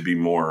assumed to be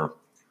more.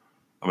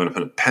 I'm going to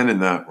put a pen in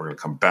that. We're going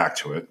to come back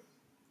to it.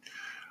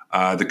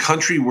 The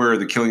country where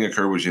the killing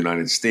occurred was the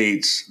United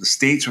States. The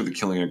states where the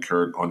killing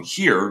occurred on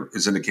here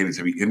is indicated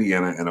to be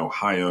Indiana and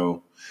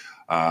Ohio.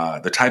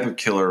 The type of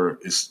killer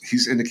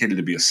he's indicated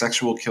to be a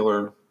sexual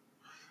killer.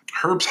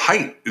 Herb's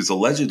height is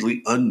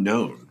allegedly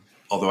unknown,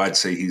 although I'd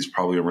say he's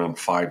probably around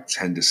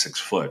 5'10" to 6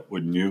 foot,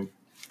 wouldn't you?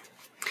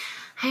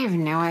 I have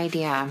no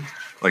idea.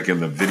 Like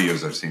in the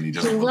videos I've seen, he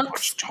doesn't look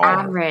much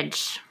taller.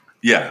 Average.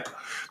 Yeah.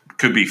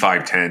 Could be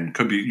 5'10".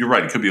 Could be, you're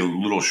right, it could be a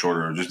little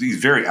shorter. Just he's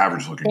very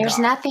average looking There's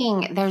guy.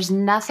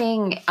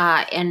 nothing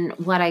in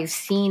what I've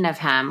seen of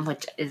him,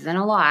 which isn't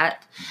a lot,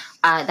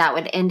 that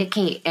would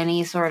indicate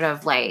any sort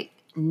of like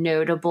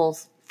notable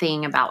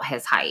thing about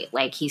his height.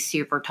 Like he's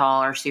super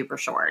tall or super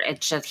short.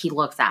 It's just he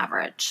looks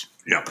average.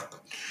 Yeah.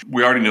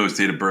 We already know his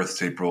date of birth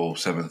is April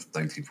 7th,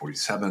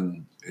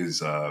 1947.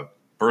 His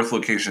birth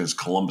location is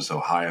Columbus,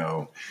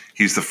 Ohio.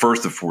 He's the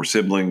first of 4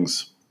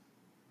 siblings.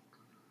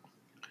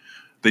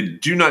 They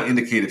do not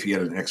indicate if he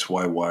had an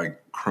XYY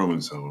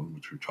chromosome,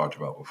 which we've talked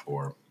about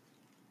before.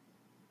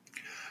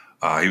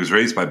 He was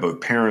raised by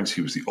both parents.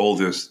 He was the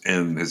oldest,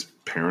 and his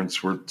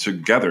parents were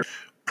together.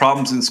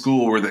 Problems in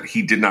school were that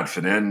he did not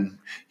fit in.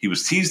 He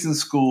was teased in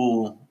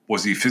school.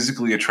 Was he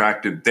physically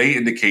attractive? They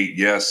indicate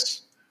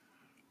yes.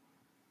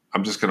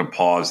 I'm just going to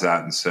pause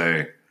that and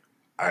say,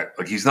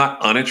 he's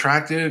not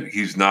unattractive.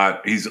 He's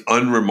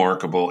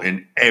unremarkable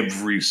in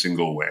every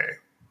single way.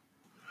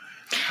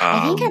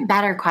 I think a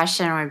better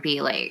question would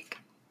be like,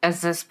 is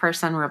this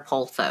person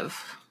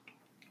repulsive?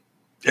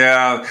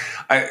 Yeah,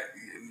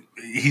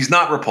 he's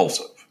not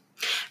repulsive.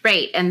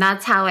 Right, and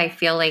that's how I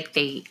feel like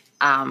that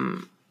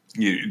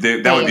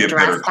would be a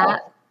better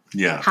call.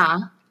 Yeah. Huh?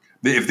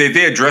 If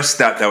they addressed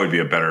that would be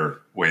a better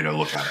way to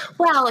look at it.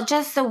 Well,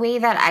 just the way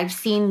that I've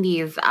seen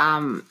these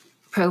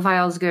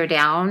profiles go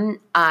down,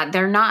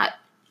 they're not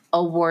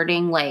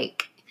awarding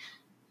like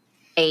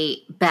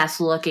a best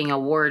looking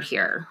award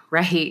here,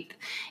 right?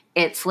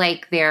 It's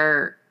like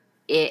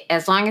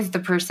as long as the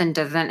person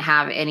doesn't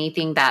have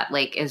anything that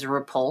like is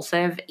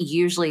repulsive,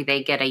 usually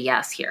they get a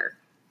yes here.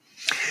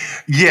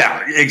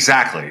 Yeah,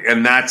 exactly.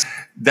 And that's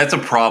a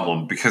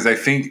problem because I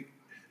think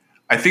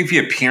the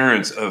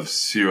appearance of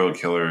serial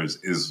killers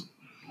is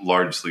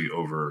largely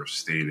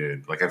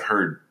overstated. Like I've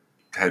heard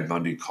Ted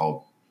Bundy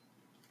called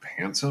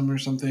handsome or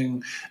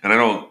something,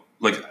 and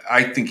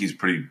I think he's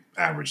pretty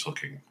average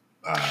looking.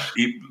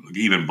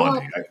 Even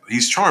Bundy,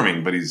 he's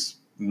charming, but he's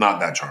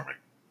not that charming.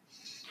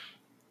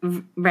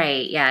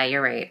 Right. Yeah,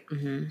 you're right.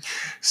 Mm-hmm.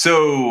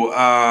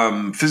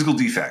 So, physical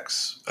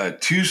defects: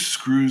 2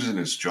 screws in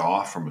his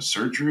jaw from a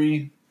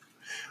surgery.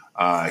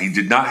 He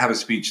did not have a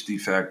speech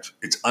defect.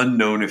 It's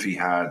unknown if he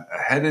had a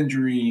head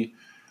injury.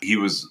 He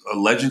was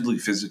allegedly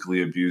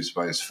physically abused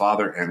by his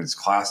father and his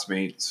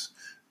classmates.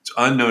 It's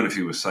unknown if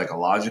he was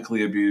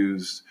psychologically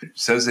abused. It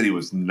says that he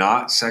was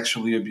not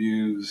sexually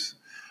abused.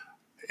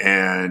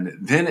 And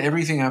then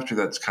everything after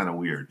that's kind of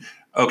weird.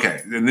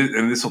 Okay, and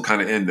this will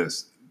kind of end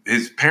this.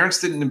 His parents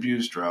didn't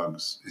abuse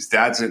drugs. His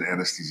dad's an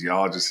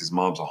anesthesiologist. His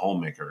mom's a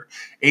homemaker.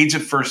 Age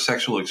of first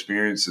sexual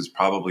experience is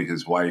probably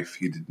his wife.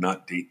 He did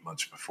not date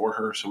much before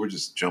her, so we're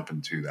just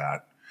jumping to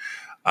that.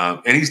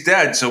 And he's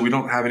dead, so we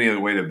don't have any other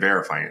way to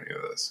verify any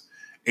of this.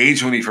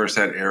 Age when he first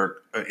had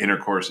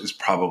intercourse is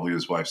probably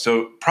his wife.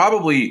 So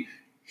probably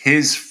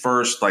his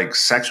first like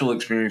sexual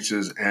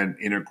experiences and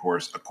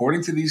intercourse,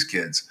 according to these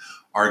kids,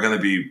 are going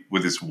to be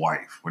with his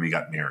wife when he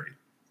got married.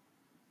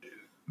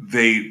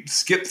 They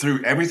skip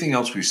through everything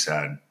else we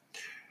said.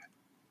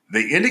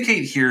 They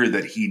indicate here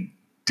that he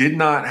did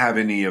not have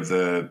any of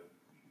the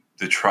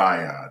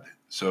triad.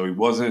 So he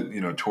wasn't,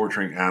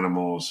 torturing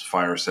animals,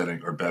 fire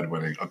setting, or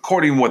bedwetting,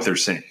 according to what they're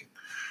saying.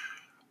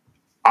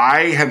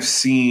 I have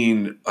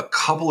seen a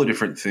couple of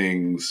different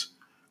things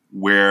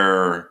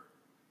where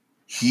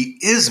he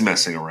is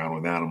messing around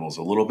with animals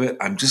a little bit.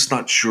 I'm just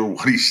not sure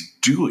what he's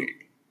doing.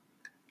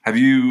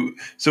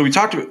 So we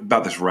talked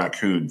about this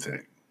raccoon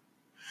thing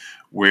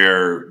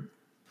where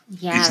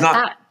he's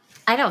not.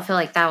 I don't feel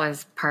like that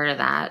was part of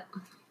that.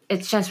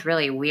 It's just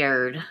really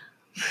weird.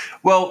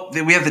 Well,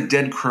 we have the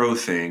dead crow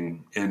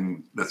thing,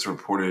 and that's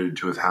reported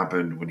to have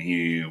happened when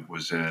he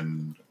was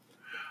in.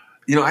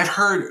 I've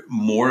heard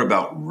more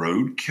about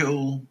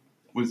roadkill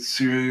with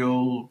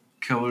serial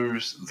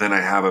killers than I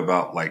have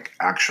about like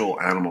actual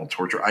animal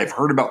torture. I've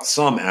heard about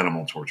some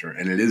animal torture,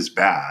 and it is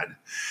bad.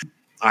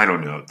 I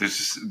don't know. There's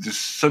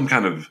some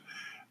kind of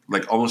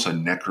like almost a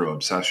necro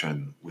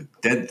obsession with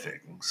dead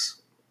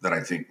things that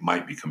I think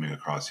might be coming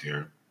across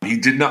here. He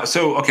did not.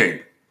 So,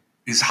 okay,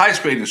 his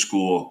highest grade in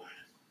school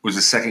was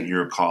his second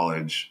year of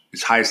college.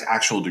 His highest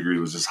actual degree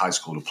was his high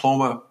school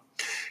diploma.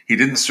 He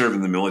didn't serve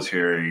in the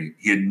military.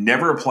 He had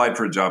never applied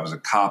for a job as a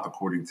cop,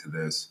 according to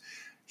this.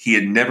 He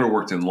had never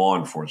worked in law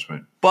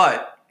enforcement,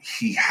 but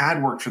he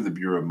had worked for the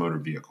Bureau of Motor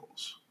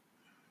Vehicles.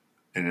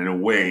 And in a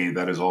way,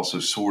 that is also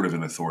sort of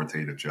an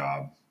authoritative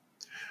job.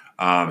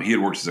 He had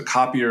worked as a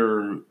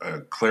copier,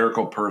 a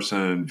clerical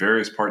person,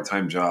 various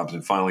part-time jobs,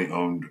 and finally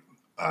owned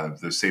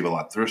the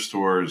Save-A-Lot thrift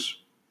stores.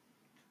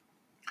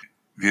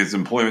 His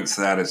employment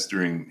status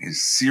during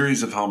his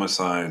series of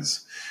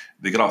homicides,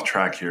 they get off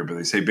track here, but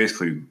they say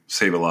basically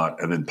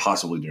Save-A-Lot and then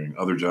possibly during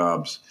other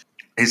jobs.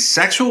 His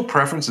sexual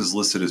preference is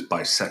listed as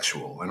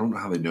bisexual. I don't know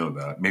how they know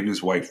that. Maybe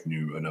his wife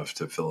knew enough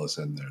to fill us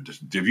in there.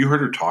 Have you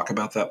heard her talk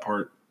about that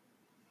part?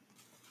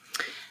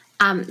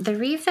 The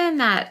reason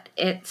that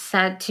it's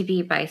said to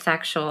be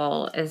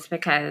bisexual is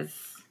because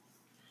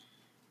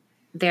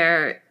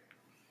there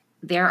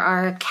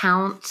are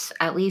accounts,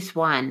 at least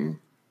one,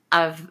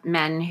 of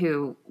men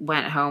who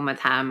went home with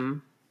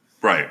him,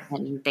 right,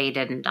 and they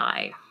didn't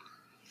die.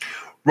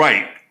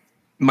 Right.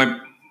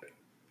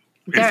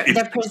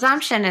 The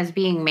presumption is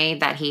being made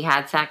that he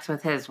had sex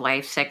with his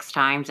wife 6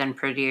 times and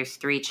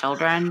produced 3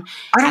 children.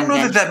 I don't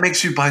know that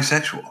makes you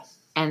bisexual.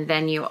 And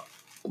then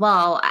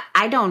well,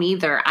 I don't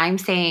either. I'm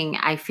saying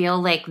I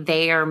feel like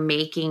they are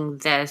making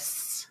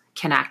this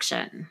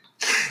connection.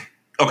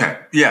 Okay.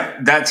 Yeah,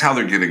 that's how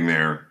they're getting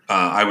there.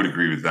 I would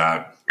agree with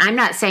that. I'm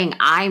not saying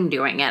I'm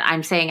doing it.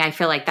 I'm saying I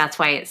feel like that's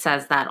why it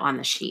says that on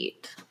the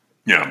sheet.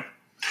 Yeah.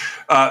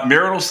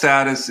 Marital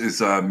status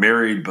is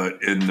married,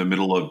 but in the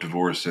middle of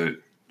divorce at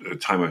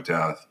time of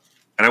death.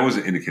 And I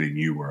wasn't indicating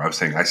you were. I was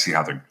saying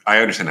I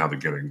understand how they're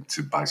getting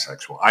to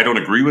bisexual. I don't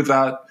agree with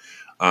that.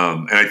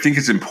 And I think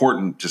it's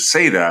important to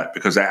say that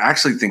because I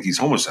actually think he's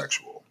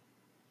homosexual.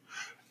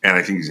 And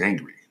I think he's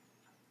angry.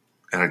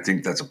 And I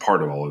think that's a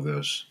part of all of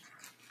this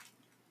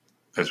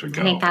as we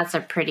go. I think that's a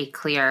pretty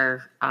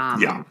clear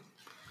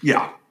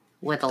Yeah.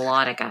 with a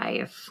lot of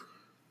guys.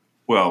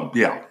 Well,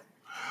 yeah.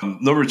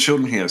 Number of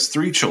children, he has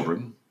 3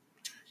 children.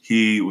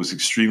 He was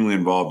extremely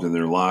involved in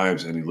their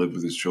lives, and he lived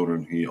with his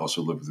children. He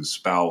also lived with his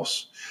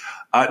spouse.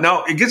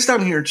 Now, it gets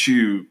down here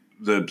to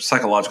the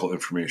psychological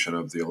information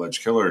of the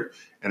alleged killer,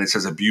 and it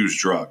says abused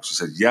drugs. It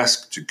says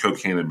yes to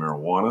cocaine and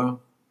marijuana,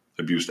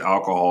 abused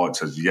alcohol. It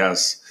says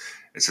yes.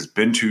 It says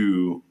been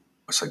to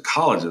a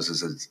psychologist. It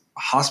says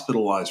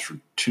hospitalized for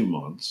 2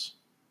 months.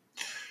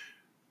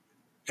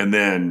 And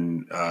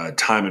then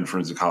time in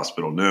forensic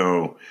hospital,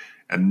 no.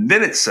 And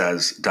then it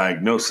says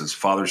diagnosis.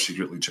 Father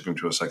secretly took him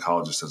to a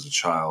psychologist as a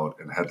child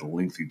and had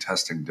lengthy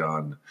testing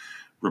done.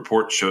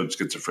 Report showed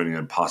schizophrenia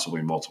and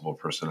possibly multiple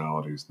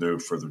personalities. No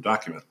further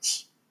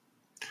documents.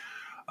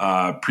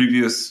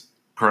 Previous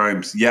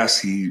crimes, yes,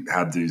 he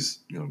had these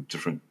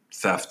different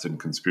theft and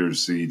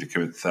conspiracy to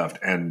commit theft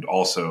and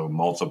also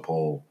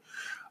multiple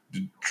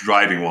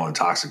driving while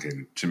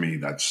intoxicated. To me,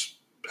 that's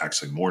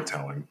actually more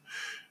telling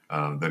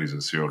that he's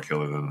a serial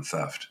killer than a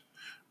theft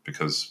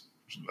because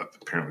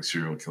apparently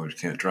serial killers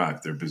can't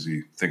drive. They're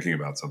busy thinking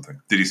about something.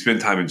 Did he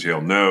spend time in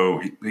jail?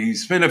 No. He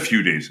spent a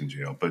few days in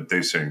jail, but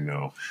they're saying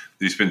no.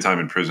 Did he spend time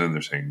in prison?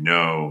 They're saying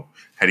no.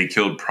 Had he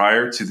killed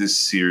prior to this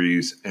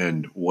series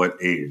and what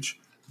age?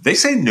 They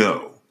say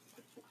no.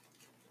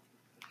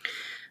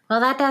 Well,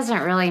 that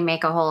doesn't really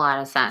make a whole lot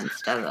of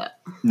sense, does it?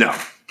 No.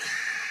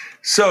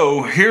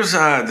 So here's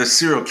the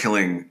serial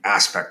killing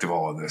aspect of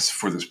all of this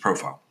for this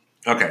profile.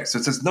 Okay, so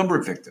it says number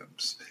of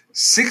victims.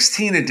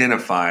 16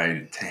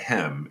 identified to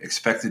him,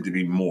 expected to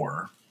be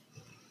more.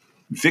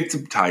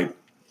 Victim type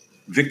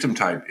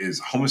is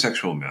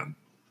homosexual men.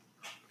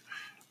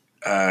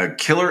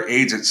 Killer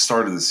age at the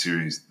start of the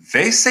series,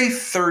 they say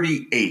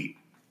 38.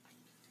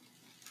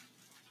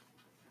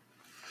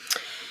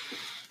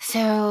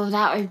 So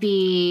that would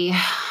be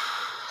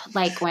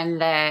like when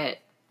the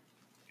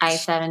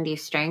I-70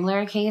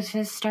 Strangler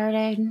cases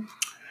started.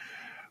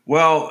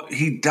 Well,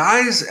 he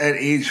dies at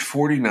age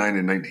 49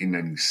 in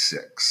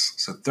 1996.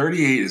 So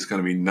 38 is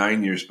going to be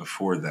 9 years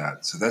before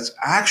that. So that's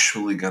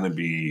actually going to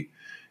be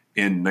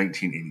in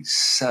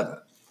 1987.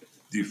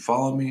 Do you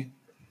follow me?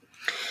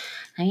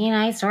 I mean,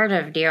 I sort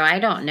of do. I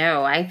don't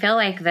know. I feel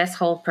like this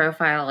whole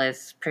profile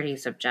is pretty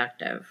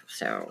subjective.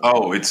 So,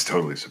 Oh, it's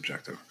totally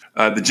subjective.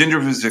 The gender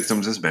of his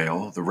victims is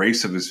male. The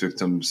race of his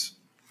victims,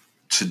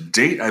 to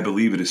date, I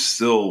believe it is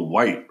still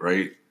white,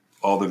 right?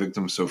 All the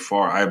victims so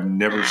far. I've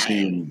never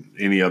seen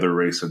any other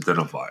race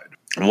identified.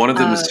 One of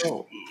them is...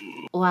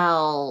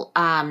 well,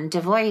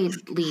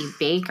 Devoid Lee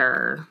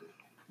Baker,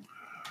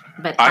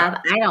 but I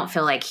don't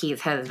feel like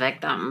he's his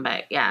victim.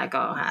 But yeah, go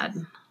ahead.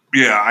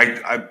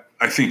 Yeah,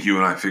 I think you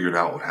and I figured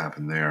out what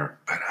happened there.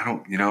 But I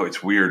don't,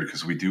 it's weird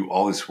because we do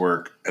all this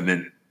work and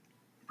then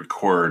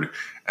record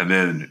and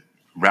then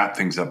wrap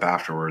things up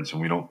afterwards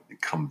and we don't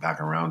come back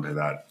around to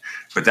that.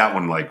 But that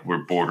one, like,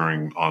 we're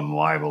bordering on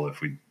libel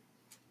if we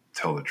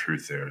tell the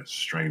truth there, as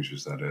strange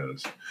as that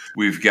is.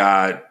 We've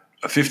got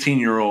a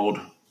 15-year-old,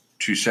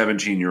 2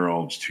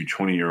 17-year-olds, 2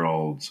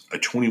 20-year-olds, a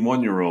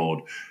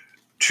 21-year-old,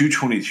 2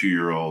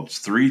 22-year-olds,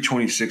 3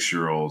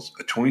 26-year-olds,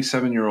 a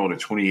 27-year-old, a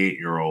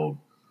 28-year-old,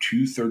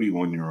 2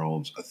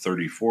 31-year-olds, a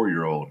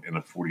 34-year-old, and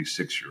a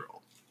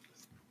 46-year-old.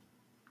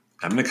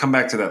 I'm going to come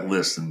back to that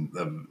list of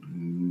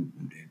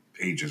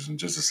ages in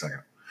just a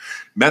second.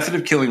 Method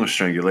of killing was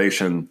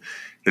strangulation.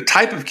 The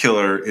type of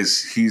killer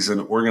is he's an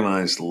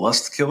organized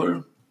lust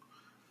killer.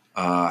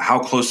 How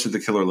close did the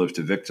killer live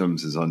to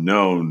victims is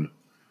unknown.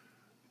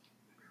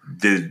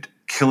 Did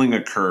killing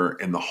occur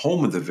in the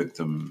home of the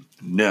victim?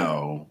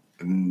 No.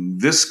 And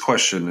this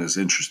question is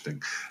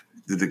interesting.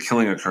 Did the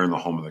killing occur in the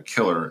home of the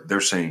killer?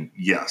 They're saying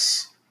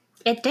yes.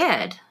 It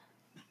did.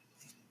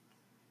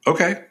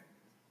 Okay.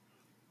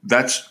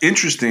 That's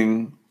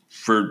interesting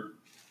for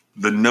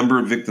the number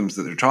of victims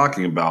that they're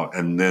talking about.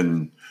 And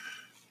then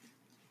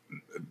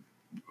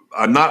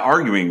I'm not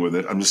arguing with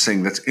it. I'm just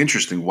saying that's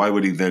interesting. Why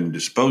would he then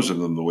dispose of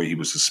them the way he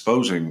was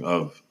disposing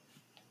of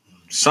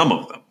some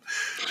of them?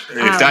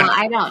 Well,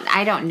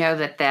 I don't know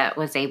that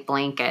was a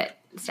blanket.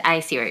 I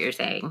see what you're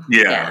saying.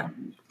 Yeah.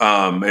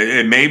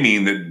 It may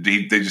mean that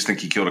they just think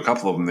he killed a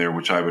couple of them there,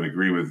 which I would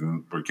agree with,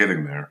 and we're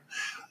getting there.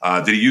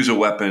 Did he use a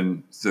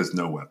weapon? It says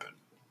no weapon.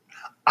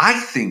 I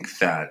think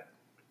that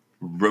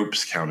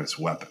ropes count as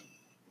weapon,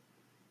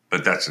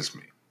 but that's just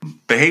me.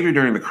 Behavior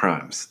during the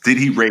crimes. Did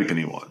he rape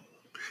anyone?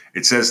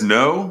 It says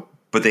no,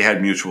 but they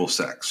had mutual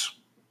sex.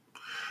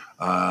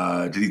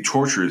 Did he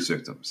torture his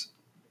victims?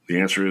 The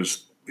answer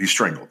is he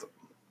strangled them.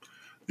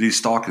 Did he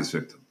stalk his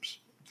victims?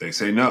 They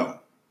say no.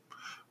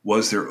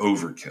 Was there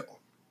overkill?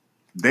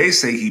 They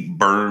say he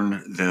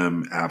burned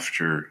them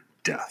after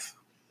death.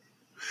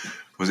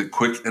 Was it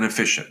quick and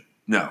efficient?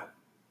 No.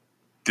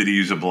 Did he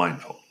use a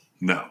blindfold?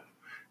 No.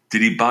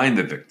 Did he bind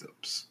the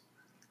victims?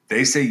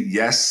 They say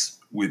yes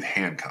with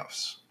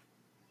handcuffs.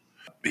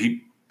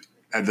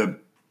 The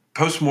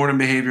post-mortem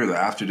behavior, the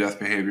after-death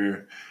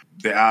behavior,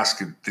 they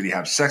ask, did he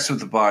have sex with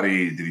the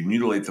body? Did he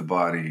mutilate the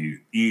body?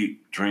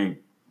 Eat, drink,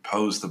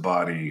 pose the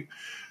body?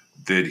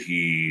 Did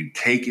he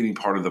take any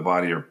part of the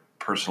body or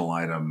personal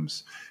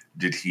items?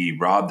 Did he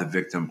rob the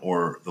victim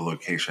or the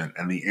location?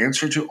 And the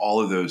answer to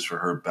all of those for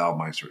Herb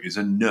Baumeister is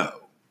a no.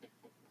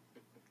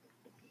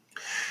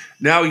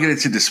 Now we get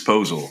into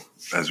disposal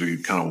as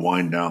we kind of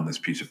wind down this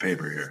piece of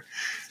paper here.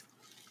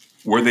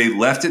 Were they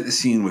left at the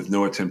scene with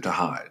no attempt to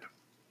hide?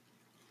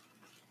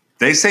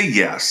 They say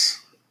yes.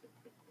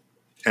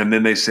 And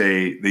then they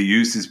say they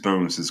used his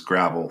bones as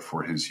gravel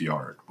for his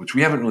yard, which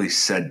we haven't really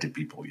said to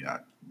people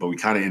yet, but we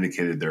kind of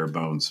indicated there are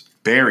bones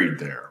buried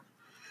there.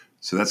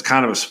 So that's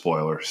kind of a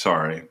spoiler.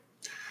 Sorry.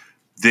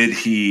 Did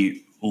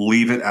he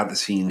leave it at the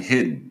scene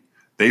hidden?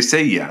 They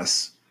say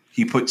yes.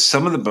 He put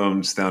some of the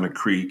bones down a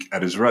creek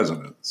at his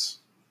residence.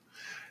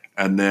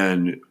 And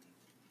then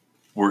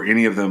were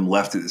any of them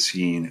left at the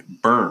scene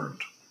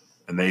burned?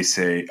 And they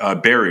say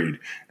buried.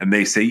 And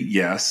they say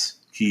yes.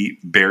 He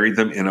buried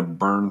them in a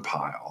burn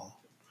pile.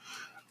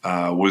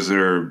 Was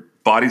there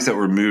bodies that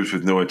were moved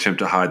with no attempt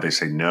to hide? They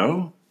say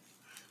no.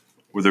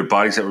 Were there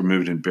bodies that were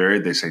moved and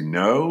buried? They say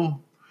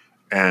no.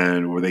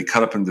 And were they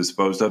cut up and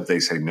disposed of? They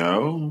say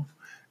no.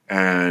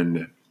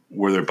 And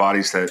were there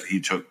bodies that he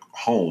took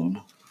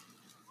home?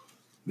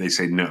 They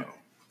say no.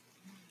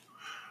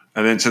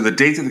 And then, so the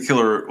date that the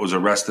killer was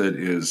arrested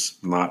is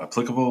not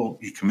applicable.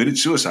 He committed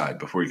suicide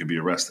before he could be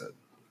arrested.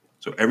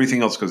 So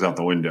everything else goes out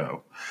the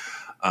window.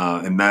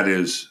 And that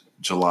is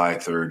July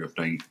 3rd of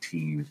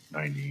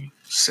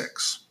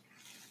 1996.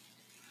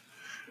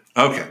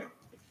 Okay.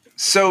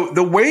 So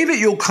the way that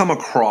you'll come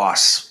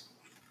across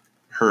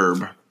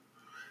Herb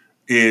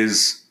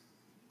is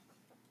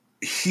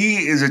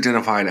he is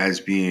identified as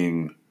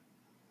being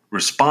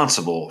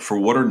responsible for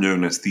what are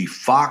known as the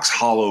Fox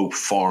Hollow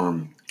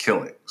Farm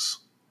killings.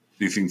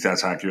 Do you think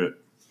that's accurate?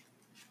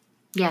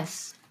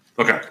 Yes.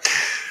 Okay.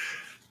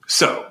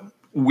 So,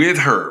 with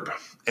Herb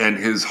and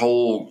his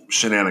whole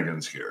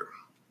shenanigans here,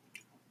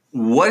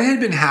 what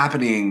had been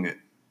happening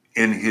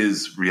in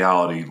his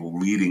reality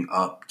leading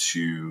up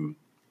to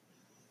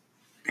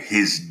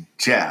his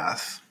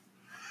death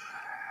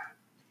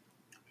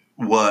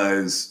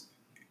was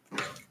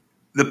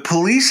the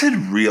police had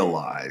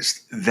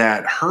realized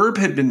that Herb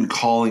had been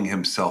calling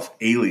himself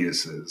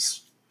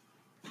aliases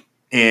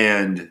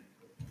and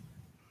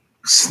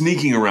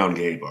sneaking around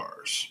gay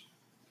bars.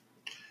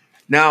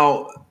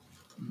 Now,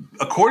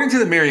 according to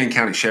the Marion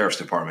County Sheriff's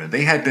Department,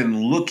 they had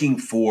been looking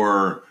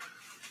for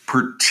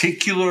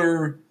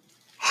particular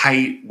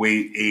height,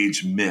 weight,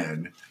 age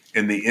men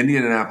in the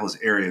Indianapolis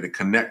area to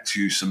connect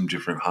to some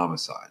different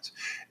homicides.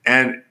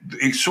 And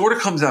it sort of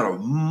comes out a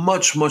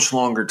much, much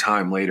longer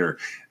time later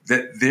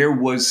that there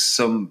was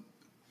some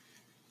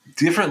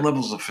different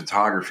levels of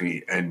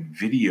photography and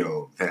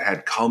video that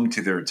had come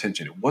to their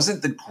attention. It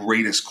wasn't the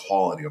greatest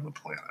quality on the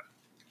planet,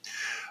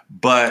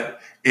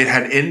 but it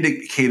had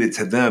indicated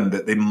to them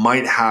that they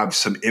might have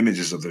some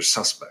images of their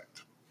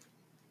suspect.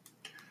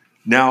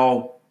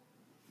 Now,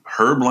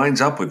 Herb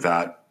lines up with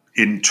that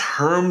in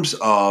terms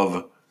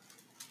of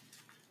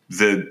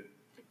the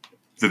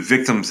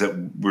victims that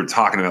we're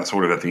talking about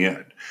sort of at the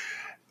end.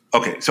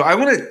 Okay, so I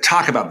want to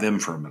talk about them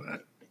for a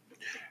minute.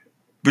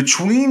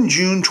 Between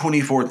June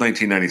 24th,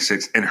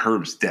 1996 and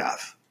Herb's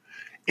death,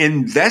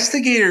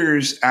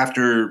 investigators,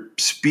 after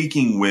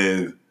speaking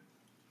with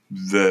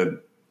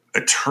the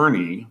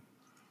attorney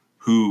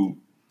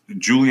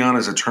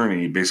Juliana's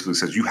attorney basically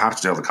says, you have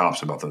to tell the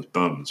cops about those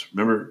bones.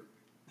 Remember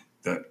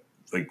that,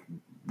 like,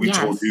 we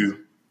told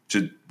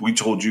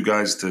you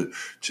guys to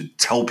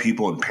tell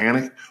people in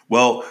panic.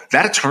 Well,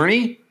 that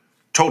attorney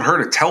told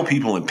her to tell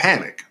people in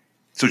panic.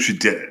 So she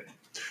did it.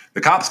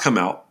 The cops come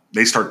out.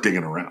 They start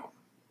digging around.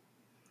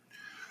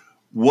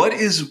 What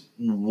is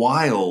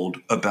wild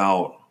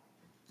about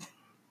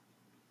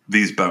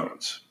these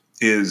bones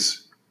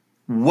is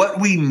what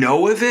we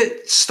know of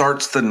it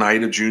starts the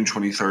night of June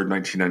 23rd,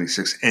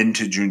 1996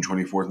 into June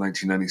 24th,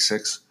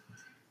 1996.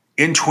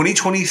 In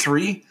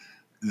 2023,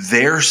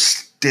 they're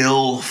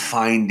still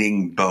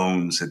finding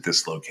bones at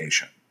this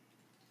location.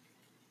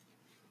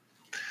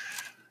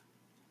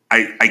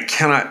 I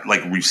cannot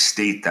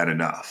restate that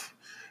enough.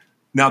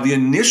 Now, the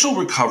initial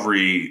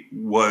recovery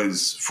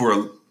was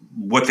for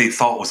what they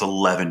thought was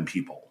 11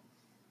 people.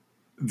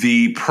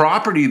 The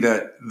property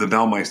that the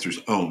Baumeister's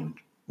owned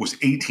was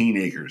 18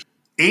 acres.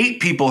 8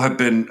 people have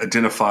been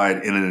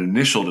identified in an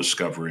initial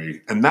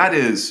discovery, and that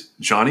is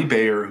Johnny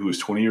Bayer, who is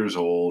 20 years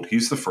old.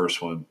 He's the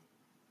first one.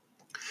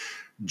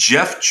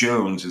 Jeff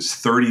Jones is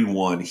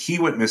 31. He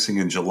went missing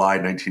in July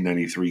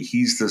 1993.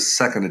 He's the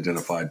second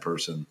identified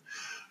person.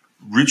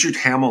 Richard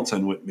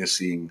Hamilton went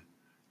missing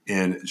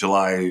in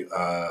July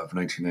of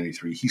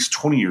 1993. He's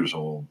 20 years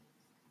old.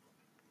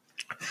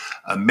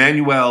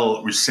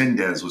 Manuel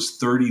Resendez was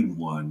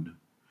 31.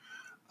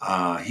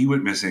 He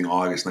went missing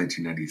August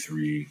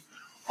 1993.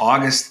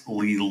 August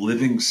Lee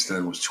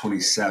Livingston was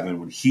 27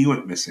 when he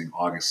went missing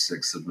August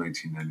 6th of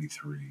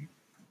 1993.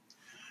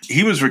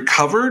 He was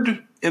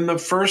recovered in the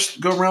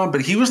first go-round,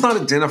 but he was not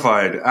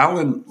identified.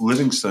 Alan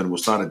Livingston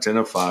was not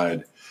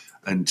identified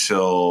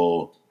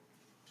until,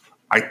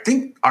 I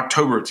think,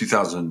 October of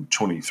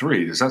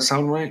 2023. Does that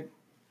sound right?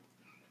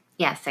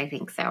 Yes, I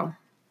think so.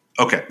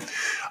 Okay.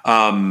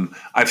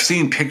 I've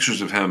seen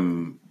pictures of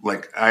him,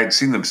 I'd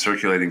seen them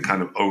circulating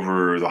kind of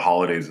over the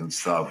holidays and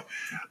stuff,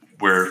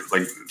 where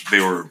they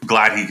were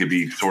glad he could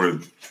be sort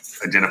of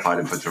identified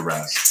and put to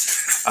rest.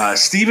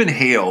 Stephen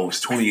Hale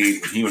was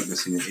 28 when he went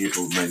missing in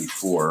April of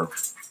 94.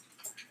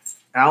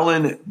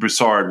 Alan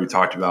Broussard, we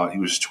talked about, he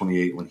was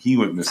 28 when he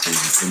went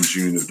missing in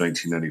June of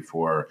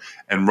 1994.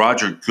 And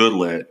Roger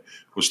Goodlett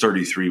was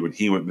 33 when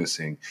he went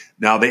missing.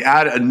 Now, they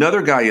add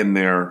another guy in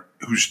there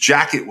whose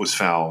jacket was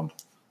found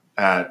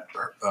at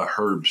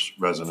Herb's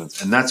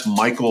residence, and that's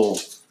Mike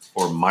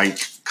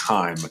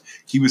Keim.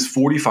 He was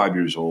 45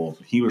 years old.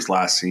 He was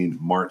last seen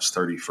March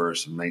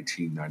 31st of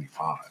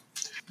 1995.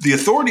 The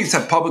authorities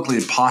have publicly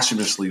and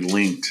posthumously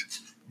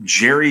linked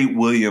Jerry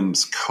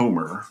Williams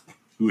Comer,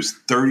 who was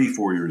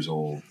 34 years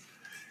old.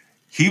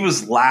 He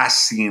was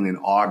last seen in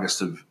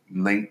August of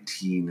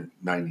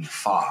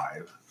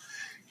 1995.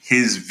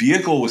 His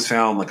vehicle was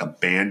found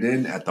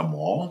abandoned at the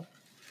mall,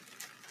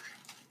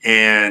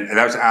 and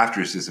that was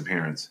after his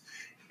disappearance.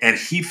 And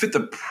he fit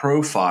the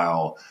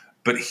profile,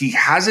 but he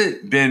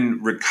hasn't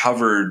been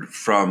recovered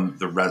from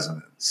the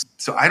residence.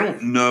 So I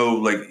don't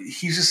know,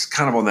 he's just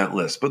kind of on that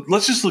list. But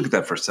let's just look at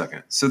that for a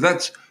second. So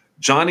that's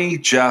Johnny,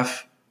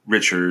 Jeff,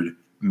 Richard,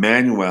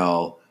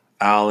 Manuel,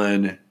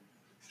 Alan,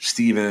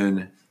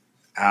 Stephen,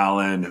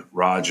 Alan,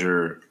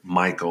 Roger,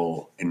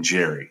 Michael, and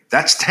Jerry.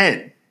 That's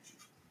 10.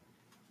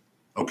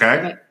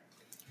 Okay?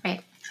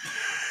 Right.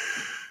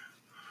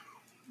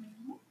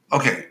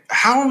 Okay,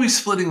 how are we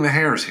splitting the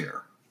hairs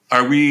here?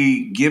 Are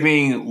we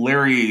giving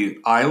Larry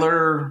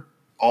Eiler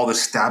all the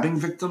stabbing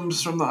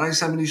victims from the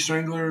I-70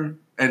 Strangler,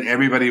 and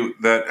everybody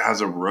that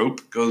has a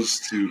rope goes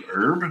to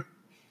Herb?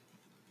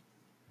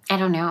 I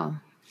don't know.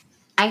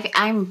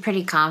 I'm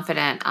pretty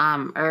confident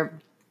Herb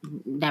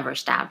never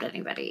stabbed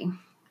anybody.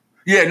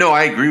 Yeah, no,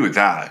 I agree with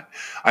that.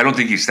 I don't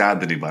think he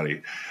stabbed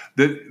anybody.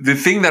 The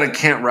thing that I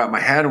can't wrap my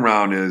head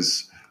around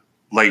is,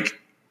 like,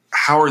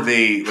 how are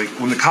they, like,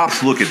 when the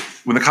cops look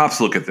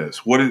at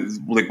this, what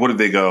did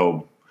they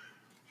go?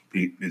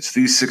 It's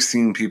these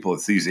 16 people,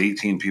 it's these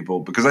 18 people,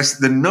 because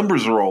the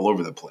numbers are all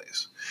over the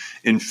place.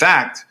 In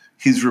fact,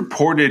 his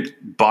reported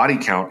body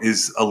count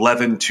is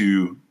 11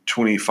 to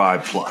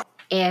 25 plus.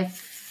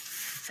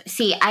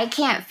 I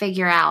can't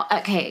figure out.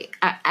 Okay,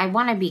 I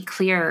want to be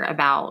clear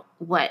about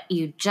what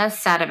you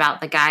just said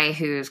about the guy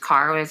whose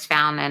car was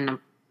found in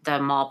the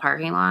mall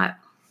parking lot.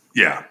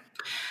 Yeah.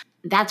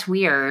 That's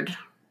weird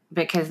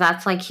because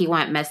that's like he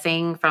went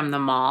missing from the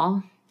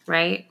mall,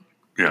 right?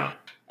 Yeah.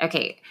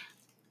 Okay.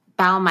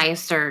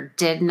 Baumeister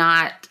did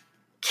not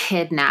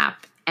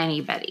kidnap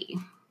anybody.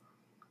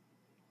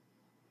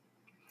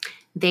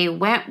 They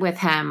went with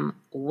him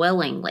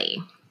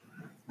willingly.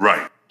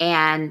 Right.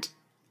 And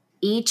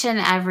each and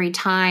every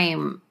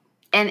time,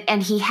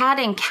 and he had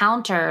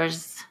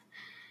encounters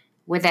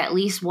with at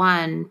least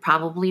one,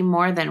 probably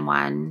more than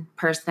one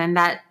person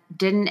that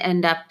didn't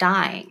end up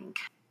dying.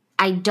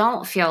 I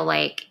don't feel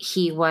like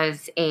he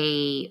was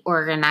a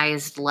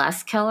organized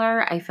lust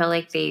killer. I feel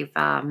like they've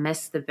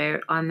missed the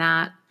boat on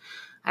that.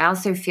 I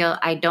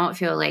don't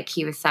feel like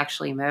he was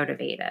sexually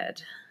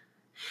motivated.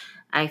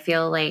 I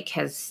feel like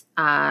his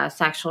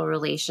sexual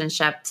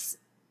relationships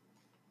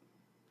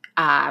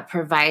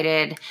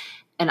provided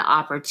an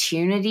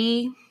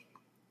opportunity,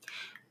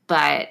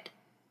 but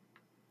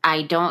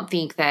I don't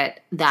think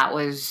that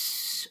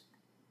was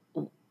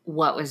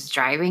what was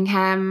driving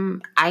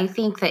him. I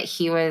think that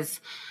he was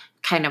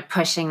kind of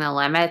pushing the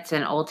limits,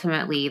 and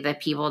ultimately the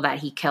people that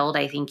he killed,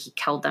 I think he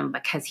killed them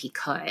because he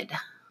could.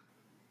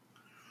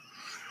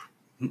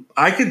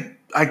 I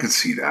could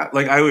see that.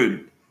 Like,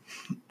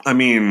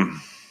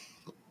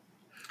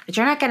 but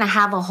you're not going to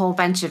have a whole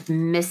bunch of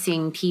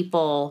missing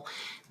people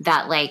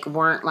that like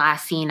weren't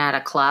last seen at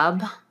a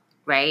club,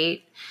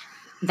 right?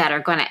 That are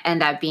going to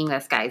end up being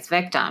this guy's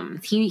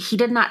victims. He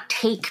did not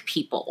take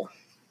people.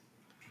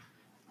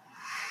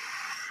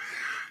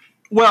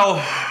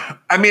 Well,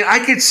 I mean,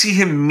 I could see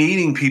him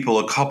meeting people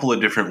a couple of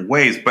different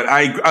ways, but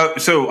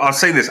so I'll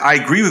say this. I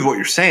agree with what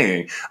you're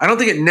saying. I don't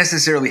think it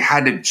necessarily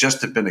had to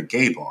just have been a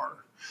gay bar.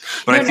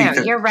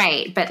 But You're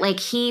right. But like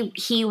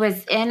he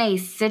was in a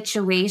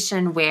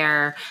situation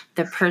where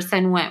the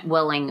person went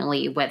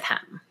willingly with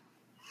him.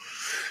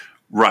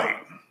 Right.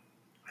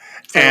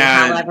 So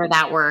however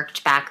that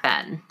worked back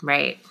then,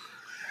 right?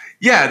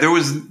 Yeah, there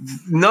was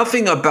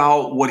nothing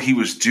about what he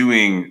was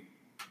doing.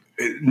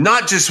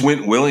 Not just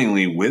went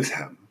willingly with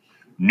him,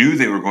 knew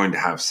they were going to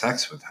have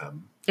sex with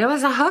him. It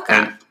was a hookup.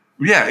 And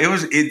yeah,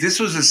 this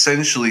was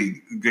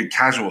essentially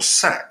casual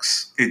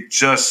sex. It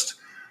just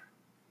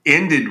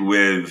ended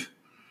with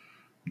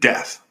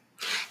death.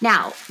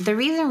 Now, the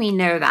reason we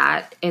know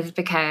that is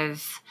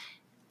because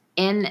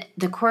in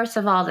the course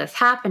of all this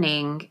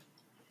happening,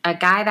 a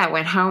guy that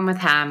went home with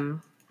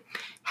him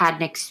had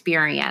an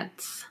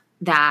experience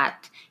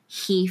that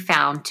he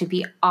found to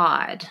be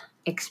odd,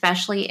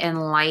 especially in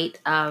light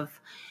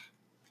of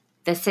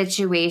the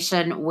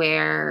situation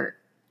where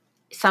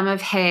some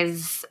of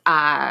his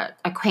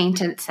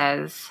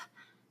acquaintances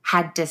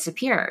had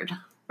disappeared,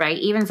 right?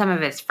 Even some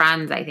of his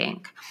friends, I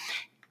think.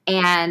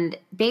 And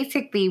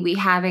basically, we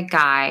have a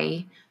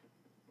guy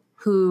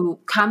who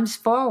comes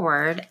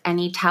forward and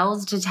he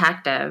tells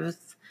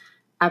detectives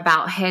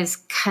about his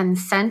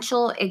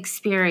consensual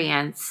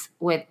experience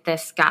with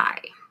this guy.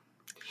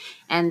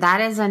 And that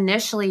is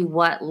initially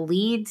what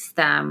leads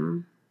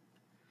them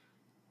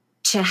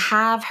to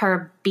have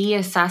her be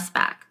a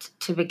suspect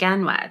to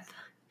begin with.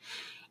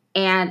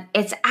 And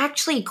it's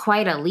actually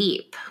quite a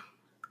leap,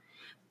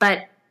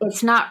 but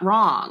it's not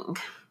wrong.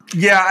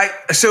 Yeah.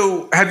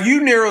 So have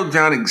you narrowed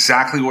down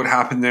exactly what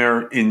happened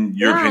there in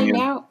your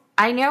opinion?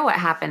 I know what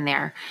happened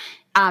there.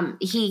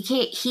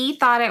 He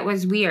thought it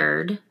was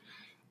weird.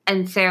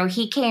 And so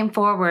he came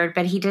forward,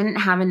 but he didn't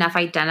have enough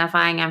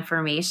identifying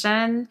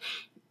information,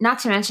 not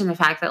to mention the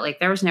fact that like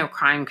there was no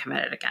crime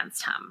committed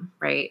against him,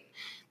 right?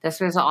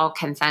 This was all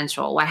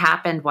consensual. What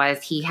happened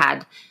was he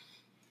had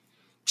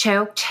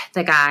choked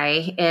the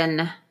guy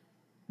in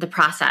the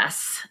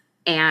process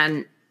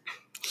and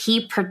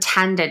he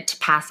pretended to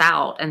pass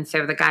out. And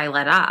so the guy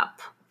let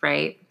up,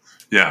 right?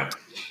 Yeah.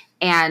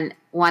 And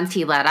once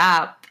he let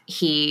up,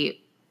 he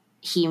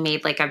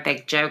made like a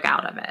big joke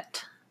out of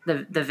it.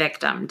 The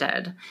victim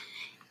did.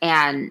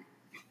 And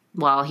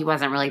well, he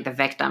wasn't really the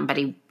victim, but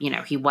he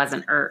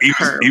wasn't hurt.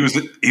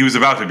 He was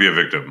about to be a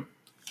victim.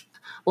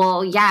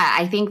 Well, yeah,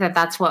 I think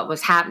that's what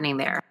was happening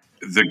there.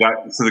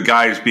 The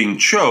guy is being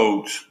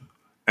choked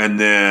and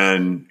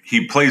then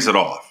he plays it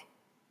off.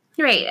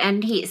 Right.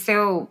 And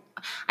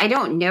I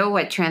don't know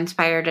what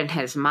transpired in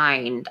his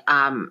mind,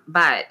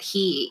 but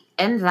he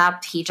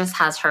just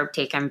has her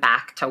taken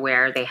back to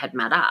where they had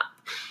met up.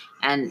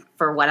 And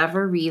for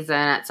whatever reason,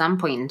 at some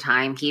point in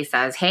time, he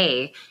says,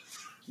 hey,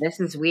 this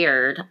is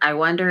weird. I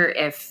wonder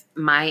if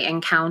my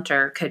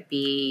encounter could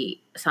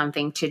be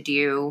something to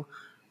do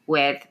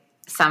with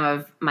some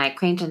of my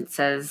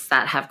acquaintances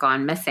that have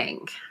gone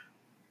missing.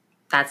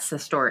 That's the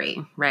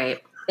story,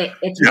 right?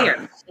 It's Yeah.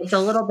 weird. It's a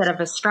little bit of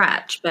a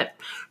stretch, but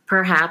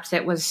perhaps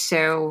it was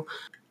so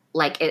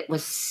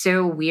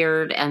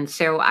weird and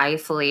so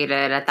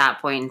isolated at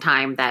that point in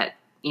time that,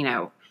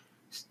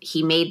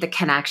 he made the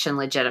connection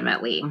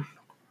legitimately.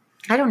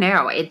 I don't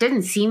know. It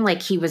didn't seem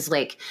like he was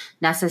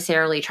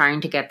necessarily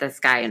trying to get this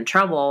guy in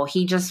trouble.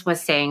 He just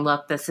was saying,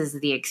 look, this is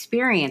the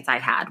experience I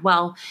had.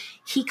 Well,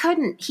 he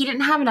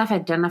didn't have enough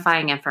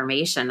identifying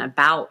information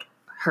about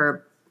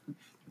Herb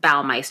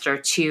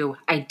Baumeister to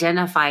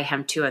identify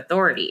him to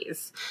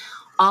authorities.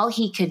 All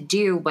he could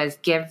do was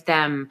give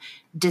them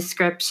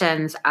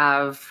descriptions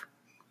of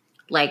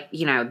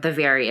the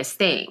various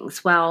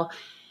things. Well,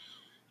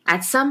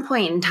 at some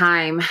point in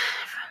time,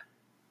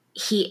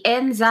 he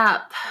ends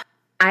up,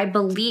 I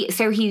believe,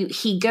 so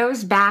he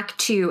goes back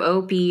to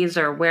Opie's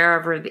or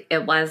wherever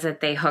it was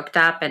that they hooked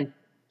up, and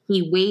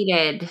he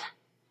waited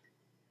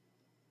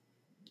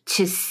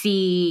to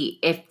see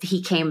if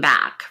he came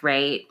back,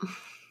 right?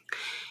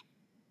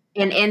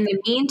 And in the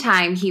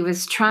meantime, he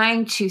was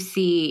trying to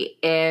see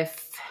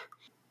if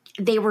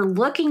they were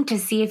looking to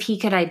see if he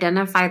could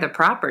identify the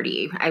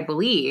property, I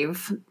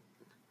believe.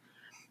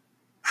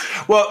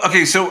 Well,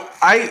 okay, so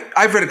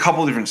I've read a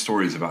couple different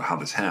stories about how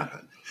this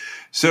happened.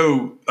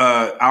 So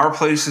Our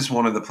Place is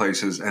one of the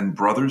places, and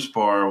Brothers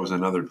Bar was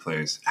another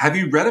place. Have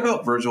you read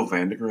about Virgil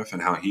Vandegrift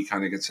and how he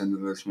kind of gets into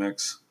this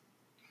mix?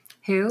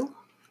 Who?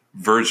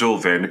 Virgil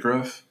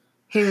Vandegrift.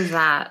 Who's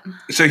that?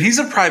 So he's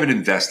a private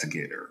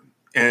investigator,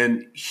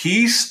 and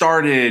he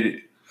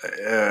started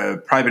a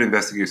private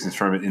investigations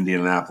firm in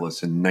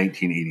Indianapolis in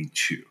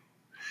 1982.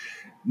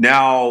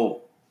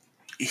 Now,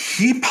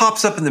 he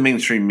pops up in the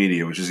mainstream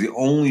media, which is the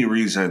only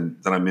reason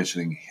that I'm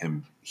mentioning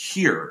him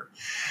here.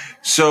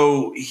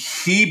 So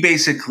he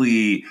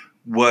basically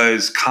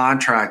was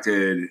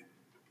contacted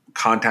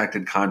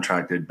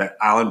by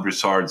Alan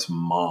Broussard's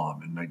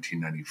mom in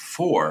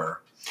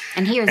 1994.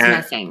 And he was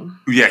missing.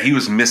 Yeah, he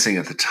was missing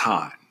at the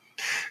time.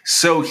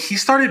 So he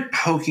started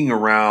poking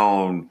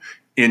around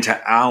into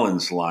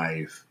Alan's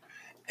life,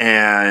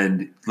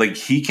 and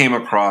he came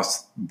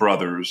across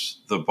Brothers,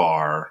 the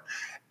bar,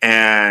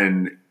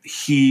 and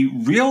he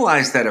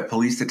realized that a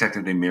police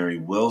detective named Mary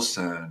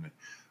Wilson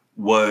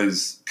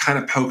was kind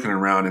of poking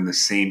around in the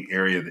same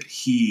area that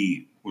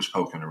he was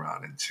poking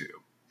around into.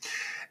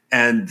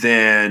 And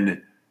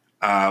then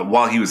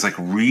while he was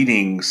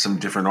reading some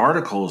different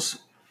articles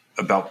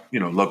about,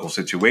 local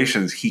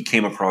situations, he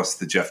came across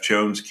the Jeff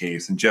Jones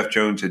case, and Jeff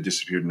Jones had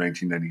disappeared in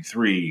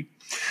 1993.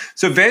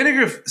 So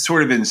Vandegrift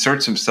sort of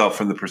inserts himself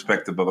from the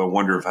perspective of, I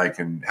wonder if I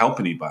can help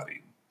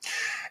anybody.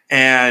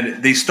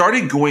 And they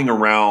started going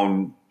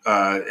around,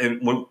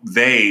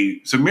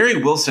 so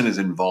Mary Wilson is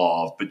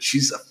involved, but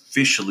she's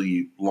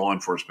officially law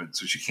enforcement,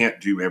 so she can't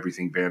do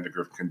everything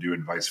Vandegrift can do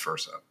and vice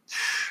versa.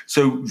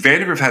 So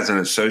Vandegrift has an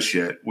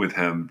associate with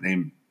him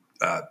named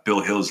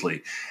Bill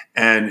Hillsley,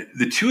 and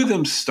the two of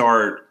them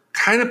start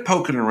kind of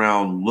poking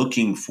around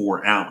looking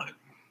for Alan.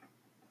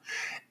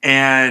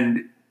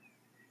 And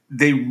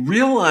they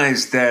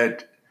realize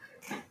that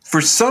for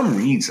some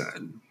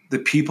reason, the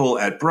people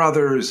at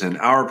Brothers and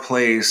Our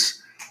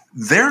Place,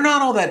 they're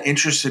not all that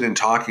interested in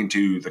talking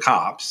to the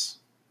cops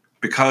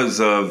because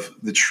of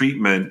the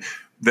treatment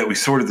that we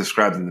sort of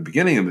described in the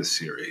beginning of this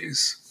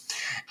series.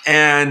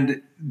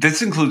 And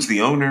this includes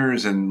the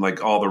owners and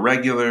all the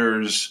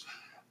regulars,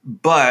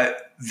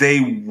 but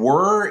they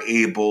were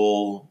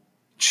able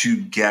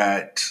to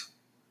get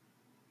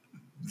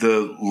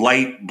the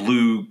light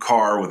blue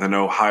car with an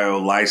Ohio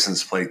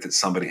license plate that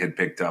somebody had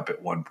picked up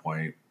at one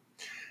point.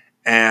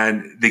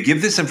 And they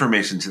give this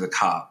information to the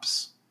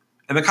cops.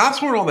 And the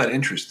cops weren't all that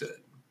interested.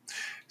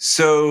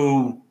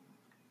 So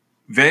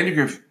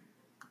Vandegrift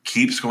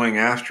keeps going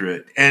after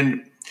it.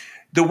 And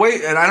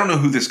I don't know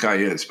who this guy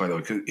is, by the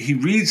way, because he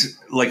reads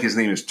like his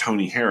name is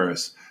Tony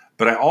Harris.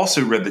 But I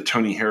also read that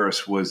Tony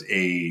Harris was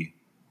a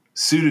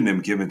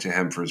pseudonym given to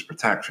him for his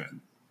protection.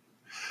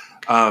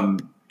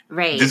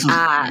 Right.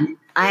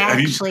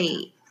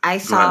 I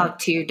saw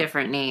two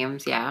different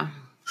names. Yeah.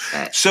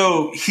 But.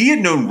 So he had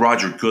known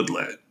Roger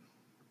Goodlet,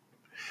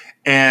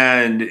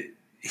 and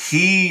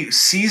he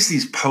sees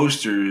these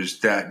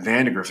posters that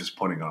Vandegrift is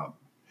putting up,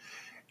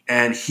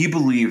 and he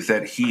believed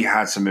that he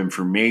had some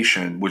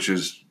information, which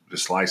is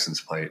this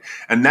license plate.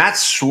 And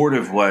that's sort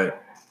of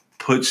what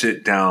puts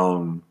it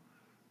down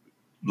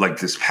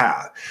this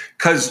path.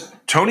 Because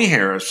Tony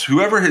Harris,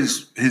 whoever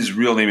his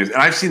real name is,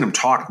 and I've seen him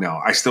talk now,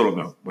 I still don't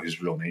know what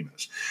his real name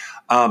is.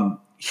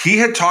 He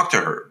had talked to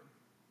her.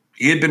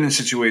 He had been in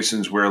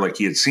situations where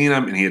he had seen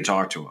him and he had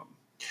talked to him.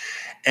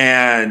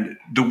 And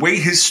the way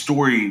his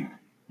story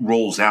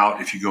rolls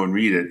out, if you go and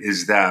read it,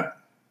 is that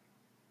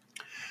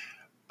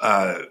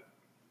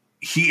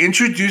he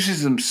introduces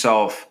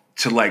himself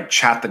to like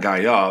chat the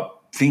guy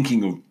up,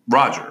 thinking of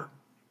Roger.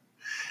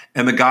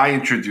 And the guy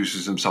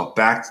introduces himself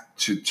back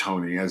to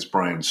Tony as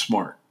Brian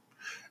Smart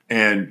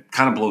and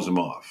kind of blows him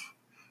off.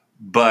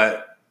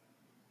 But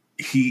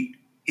he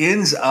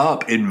ends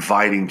up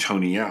inviting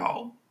Tony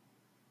out.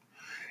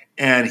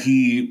 And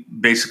he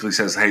basically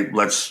says, hey,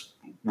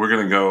 we're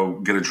going to go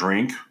get a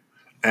drink.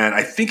 And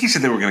I think he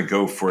said they were going to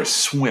go for a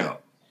swim.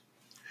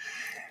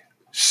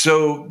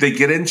 So they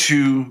get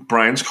into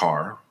Brian's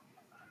car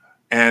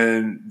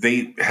and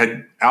they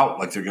head out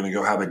like they're going to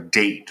go have a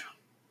date.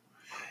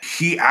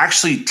 He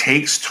actually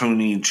takes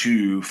Tony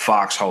to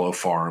Fox Hollow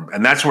Farm,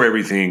 and that's where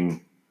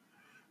everything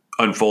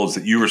unfolds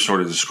that you were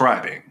sort of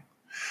describing.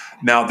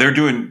 Now, they're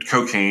doing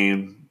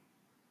cocaine.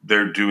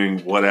 They're doing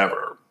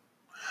whatever.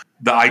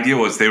 The idea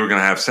was they were going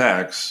to have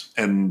sex,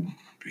 and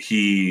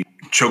he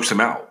chokes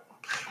him out,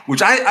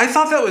 which I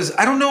thought that was –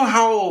 I don't know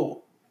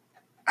how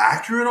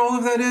accurate all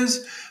of that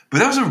is, but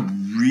that was a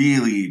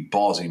really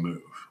ballsy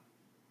move.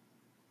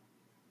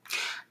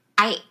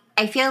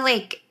 I feel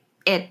like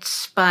it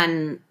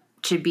spun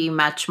to be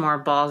much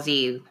more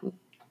ballsy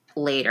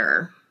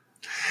later.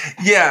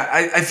 Yeah,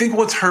 I think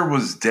once Herb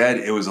was dead,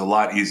 it was a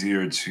lot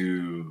easier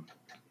to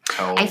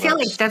tell. I feel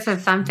like this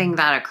is something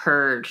that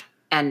occurred,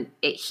 and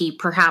he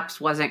perhaps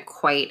wasn't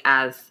quite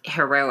as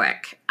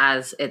heroic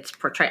as it's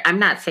portrayed. I'm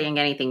not saying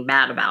anything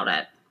bad about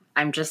it.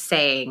 I'm just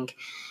saying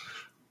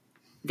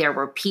there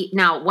were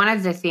now, one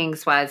of the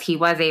things was he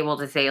was able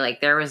to say,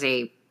 like, there was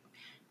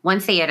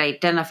once they had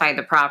identified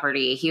the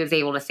property, he was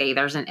able to say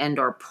there's an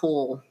indoor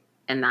pool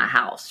in that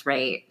house,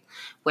 right?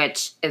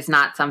 Which is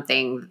not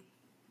something.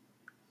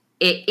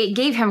 It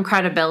gave him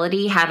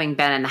credibility having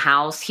been in the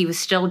house. He was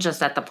still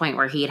just at the point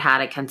where he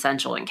had a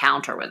consensual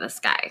encounter with this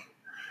guy.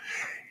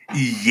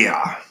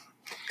 Yeah.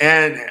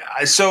 And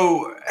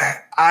so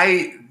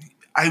I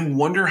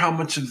wonder how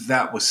much of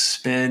that was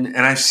spin. And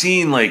I've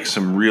seen like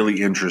some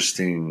really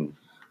interesting,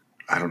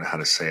 I don't know how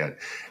to say it.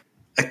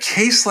 A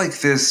case like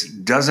this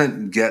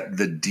doesn't get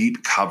the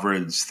deep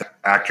coverage, the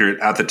accurate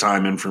at the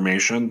time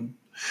information.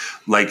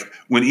 Like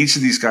when each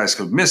of these guys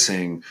go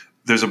missing,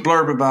 there's a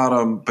blurb about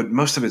them, but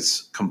most of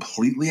it's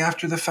completely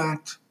after the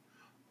fact,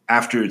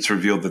 after it's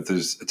revealed that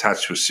there's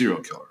attached to a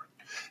serial killer.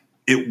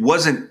 It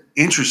wasn't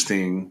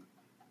interesting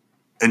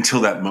until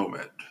that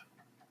moment.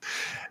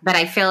 But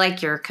I feel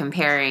like you're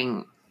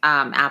comparing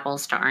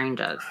apples to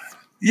oranges.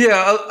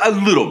 Yeah, a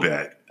little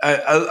bit.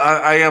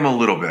 I am a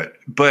little bit.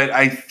 But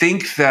I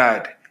think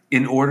that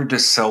in order to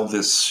sell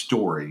this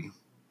story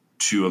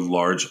to a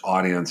large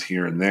audience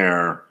here and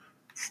there,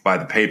 by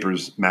the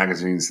papers,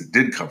 magazines that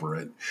did cover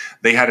it,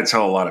 they had to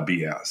tell a lot of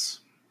BS.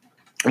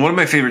 And one of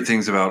my favorite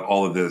things about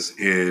all of this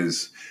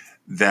is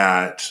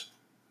that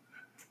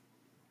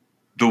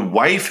the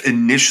wife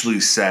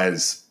initially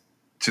says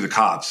to the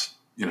cops,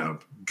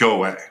 go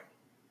away.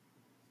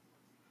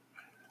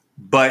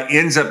 But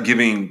ends up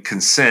giving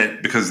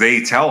consent because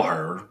they tell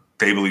her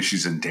they believe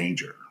she's in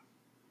danger.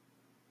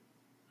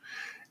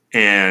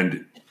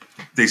 And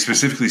they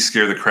specifically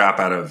scare the crap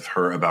out of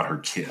her about her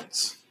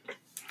kids.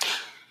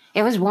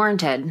 It was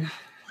warranted.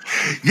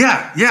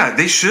 Yeah,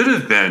 they should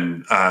have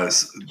been.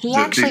 He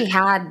actually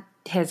had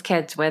his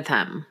kids with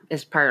him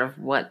as part of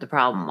what the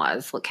problem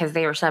was, because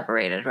they were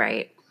separated,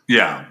 right?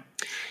 Yeah,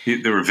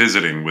 they were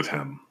visiting with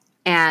him.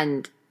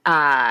 And,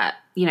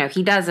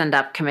 he does end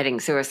up committing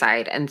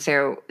suicide. And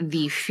so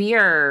the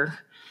fear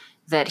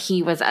that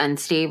he was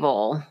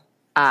unstable,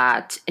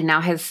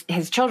 now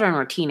his children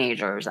were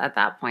teenagers at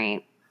that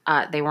point.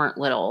 They weren't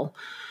little,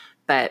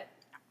 but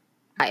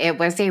it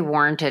was a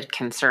warranted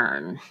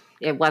concern.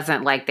 It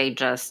wasn't like they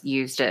just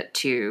used it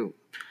to,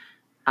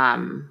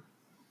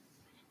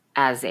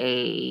 as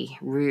a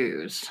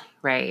ruse,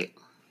 right?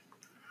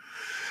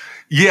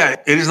 Yeah,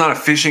 it is not a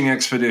fishing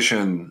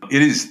expedition.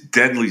 It is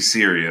deadly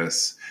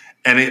serious.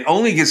 And it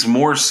only gets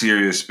more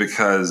serious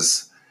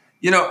because,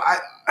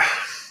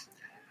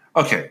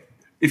 okay,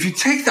 if you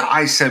take the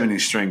I-70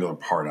 strangler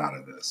part out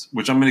of this,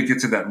 which I'm going to get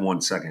to that in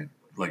 1 second,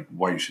 like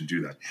why you should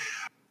do that.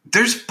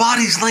 There's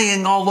bodies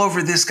laying all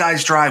over this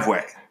guy's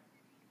driveway.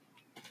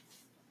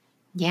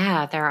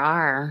 Yeah, there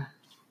are.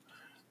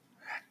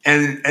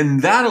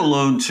 And that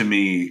alone to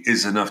me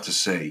is enough to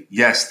say,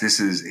 yes, this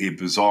is a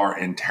bizarre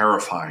and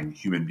terrifying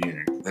human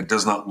being that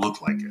does not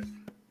look like it.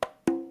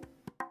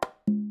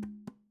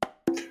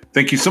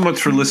 Thank you so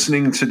much for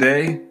listening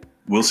today.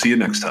 We'll see you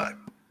next time.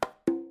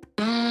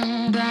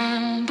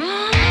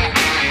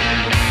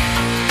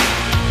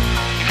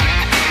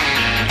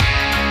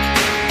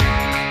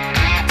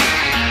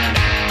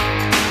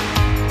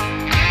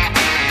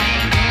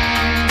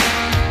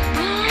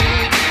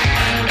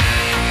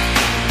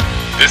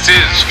 This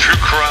is True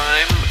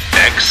Crime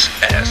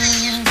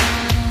XS.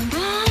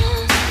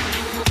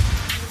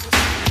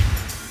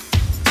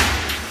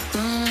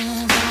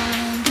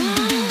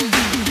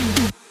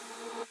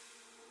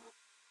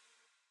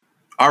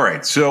 All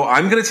right, so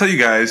I'm going to tell you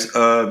guys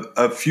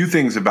a few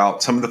things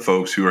about some of the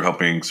folks who are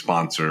helping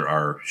sponsor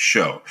our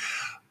show.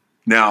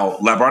 Now,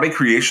 Labrati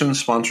Creations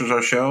sponsors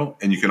our show,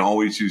 and you can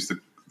always use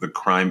the the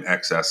Crime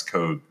XS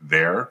code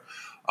there.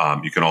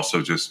 You can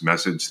also just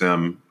message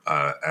them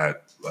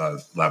at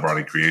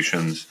Labrati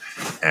Creations,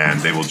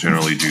 and they will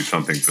generally do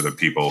something for the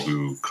people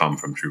who come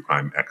from True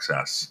Crime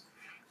XS.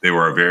 They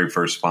were our very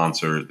first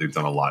sponsor. They've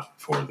done a lot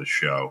for the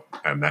show,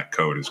 and that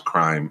code is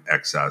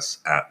CrimeXS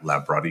at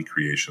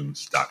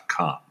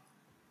LabratiCreations.com.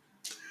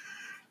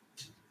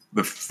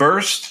 The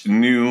first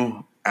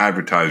new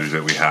advertisers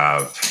that we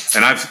have,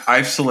 and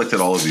I've selected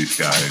all of these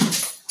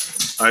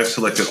guys. I've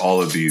selected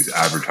all of these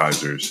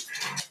advertisers.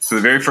 So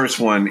the very first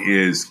one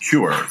is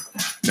Cure.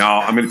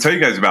 Now, I'm going to tell you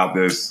guys about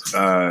this,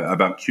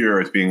 about Cure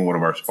as being one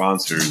of our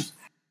sponsors.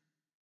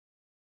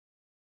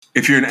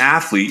 If you're an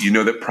athlete, you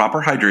know that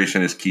proper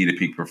hydration is key to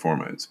peak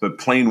performance, but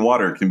plain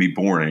water can be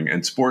boring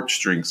and sports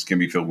drinks can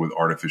be filled with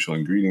artificial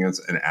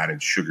ingredients and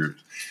added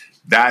sugars.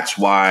 That's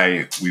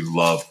why we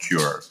love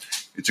Cure.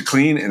 It's a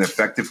clean and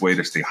effective way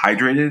to stay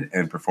hydrated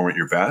and perform at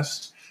your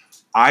best.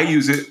 I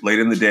use it late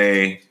in the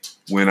day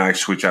when I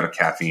switch out of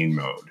caffeine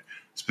mode.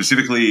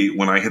 Specifically,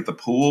 when I hit the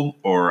pool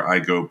or I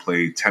go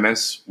play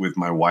tennis with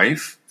my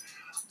wife,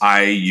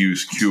 I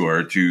use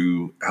Cure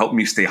to help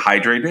me stay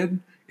hydrated.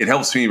 It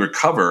helps me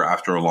recover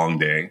after a long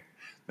day.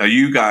 Now,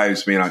 you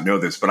guys may not know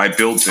this, but I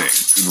build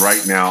things. And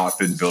right now, I've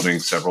been building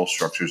several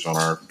structures on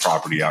our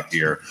property out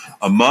here.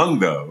 Among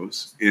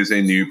those is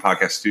a new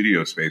podcast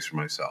studio space for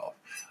myself.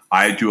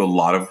 I do a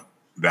lot of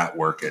that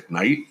work at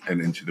night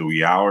and into the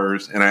wee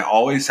hours, and I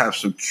always have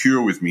some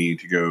Cure with me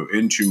to go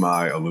into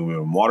my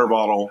aluminum water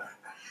bottle.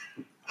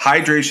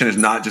 Hydration is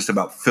not just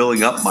about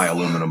filling up my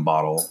aluminum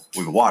bottle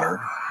with water.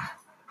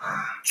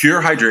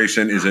 Cure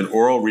Hydration is an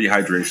oral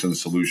rehydration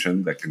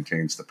solution that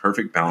contains the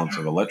perfect balance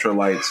of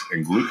electrolytes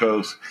and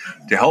glucose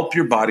to help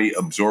your body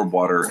absorb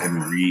water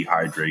and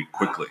rehydrate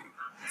quickly.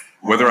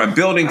 Whether I'm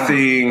building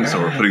things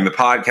or putting the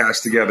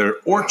podcast together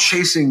or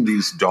chasing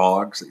these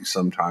dogs that you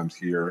sometimes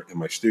hear in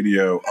my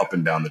studio up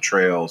and down the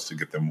trails to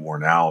get them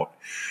worn out,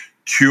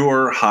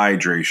 Cure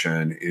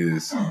Hydration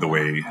is the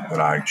way that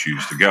I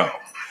choose to go.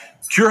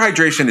 Cure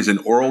Hydration is an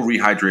oral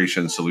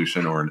rehydration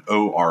solution, or an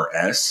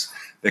ORS,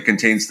 that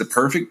contains the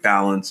perfect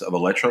balance of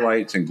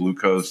electrolytes and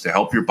glucose to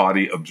help your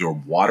body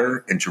absorb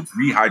water and to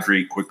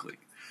rehydrate quickly.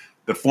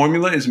 The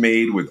formula is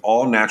made with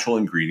all natural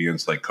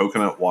ingredients like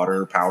coconut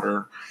water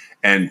powder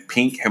and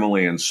pink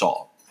Himalayan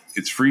salt.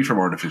 It's free from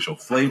artificial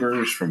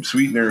flavors, from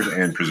sweeteners,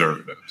 and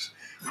preservatives.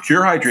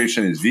 Cure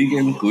Hydration is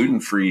vegan,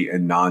 gluten-free,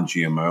 and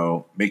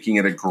non-GMO, making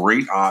it a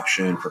great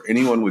option for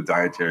anyone with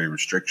dietary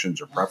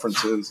restrictions or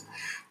preferences.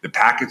 The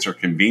packets are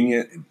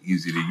convenient and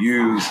easy to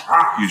use.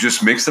 You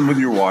just mix them with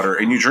your water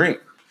and you drink.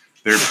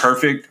 They're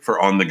perfect for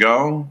on the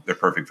go. They're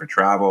perfect for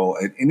travel.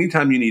 And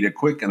anytime you need a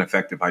quick and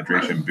effective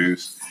hydration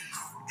boost,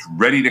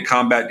 ready to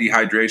combat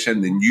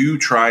dehydration, then you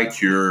try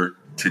Cure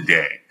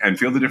today and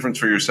feel the difference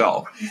for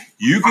yourself.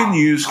 You can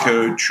use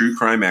code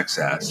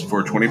TrueCrimeXS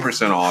for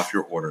 20% off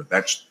your order.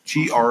 That's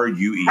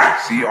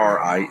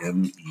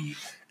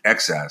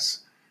TrueCrimeXS.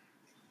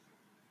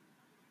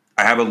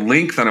 I have a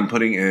link that I'm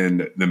putting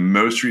in the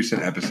most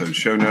recent episode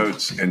show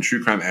notes, and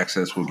True Crime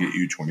XS will get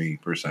you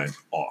 20%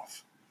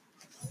 off.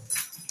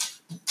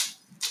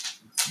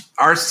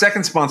 Our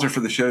second sponsor for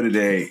the show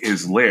today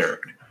is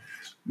Laird.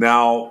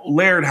 Now,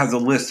 Laird has a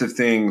list of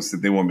things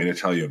that they want me to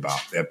tell you about.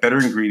 They have better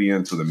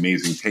ingredients with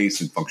amazing taste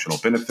and functional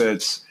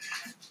benefits.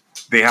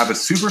 They have a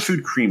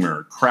superfood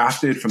creamer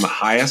crafted from the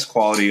highest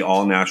quality,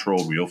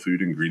 all-natural, real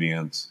food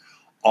ingredients.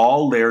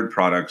 All Laird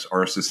products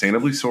are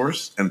sustainably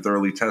sourced and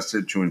thoroughly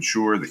tested to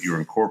ensure that you're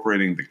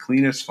incorporating the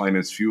cleanest,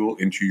 finest fuel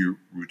into your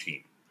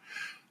routine.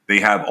 They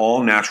have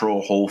all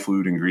natural whole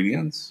food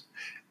ingredients,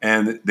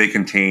 and they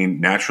contain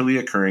naturally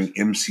occurring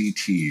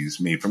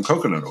MCTs made from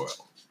coconut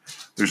oil.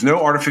 There's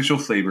no artificial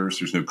flavors,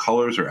 there's no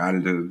colors or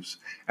additives,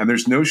 and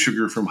there's no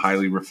sugar from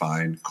highly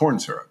refined corn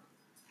syrup.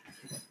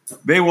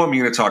 They want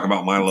me to talk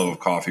about my love of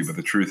coffee, but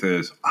the truth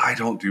is, I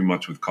don't do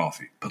much with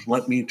coffee. But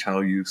let me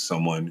tell you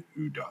someone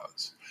who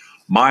does.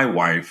 My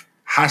wife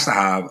has to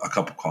have a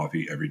cup of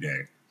coffee every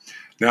day.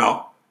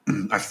 Now,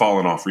 I've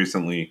fallen off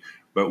recently,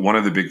 but one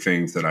of the big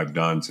things that I've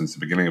done since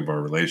the beginning of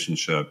our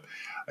relationship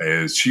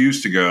is she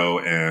used to go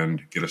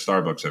and get a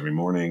Starbucks every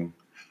morning.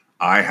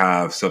 I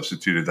have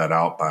substituted that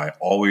out by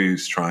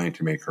always trying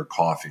to make her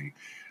coffee.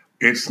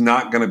 It's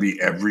not going to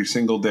be every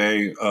single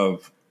day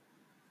of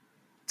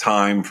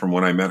time from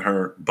when I met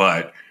her,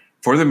 but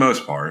for the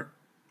most part,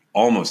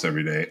 almost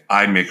every day,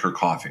 I make her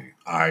coffee.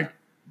 I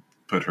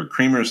put her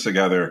creamers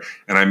together,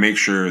 and I make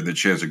sure that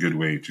she has a good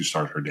way to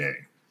start her day.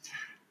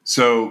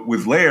 So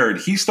with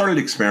Laird, he started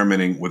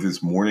experimenting with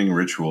his morning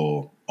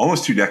ritual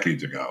almost 2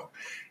 decades ago.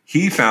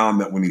 He found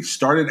that when he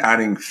started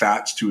adding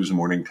fats to his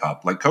morning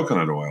cup, like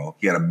coconut oil,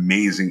 he had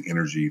amazing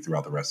energy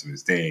throughout the rest of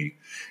his day.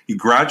 He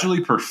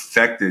gradually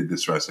perfected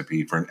this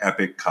recipe for an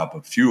epic cup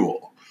of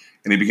fuel,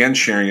 and he began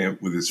sharing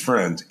it with his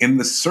friends in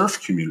the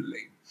surf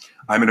community.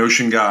 I'm an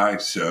ocean guy,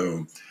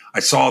 so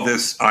I saw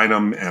this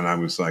item and I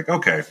was like,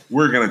 okay,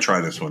 we're going to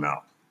try this one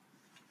out.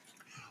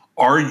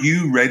 Are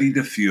you ready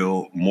to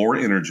feel more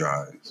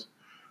energized,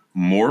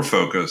 more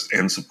focused,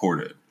 and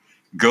supported?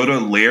 Go to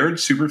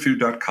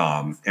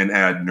lairdsuperfood.com and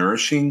add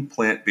nourishing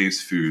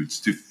plant-based foods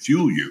to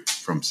fuel you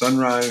from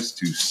sunrise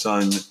to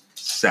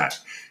sunset.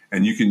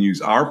 And you can use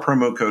our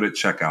promo code at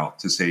checkout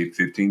to save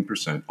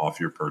 15% off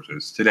your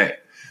purchase today.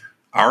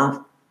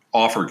 Our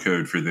offer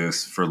code for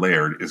this for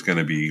Laird is going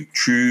to be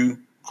True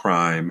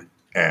Crime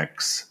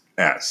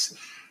XS.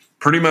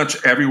 Pretty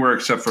much everywhere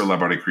except for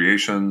Love Body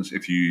Creations.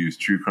 If you use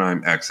True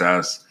Crime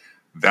XS,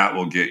 that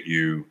will get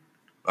you,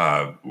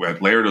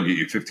 at Laird, it'll get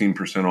you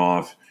 15%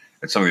 off.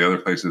 At some of the other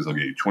places, they'll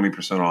get you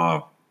 20%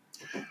 off.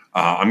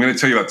 I'm going to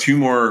tell you about two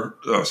more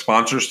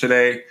sponsors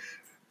today.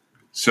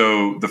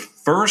 So the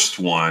first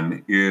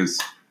one is,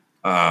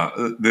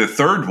 the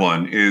third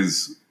one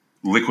is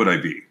Liquid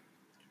IV.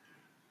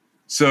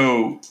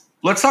 So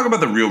let's talk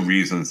about the real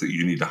reasons that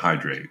you need to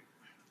hydrate.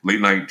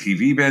 Late night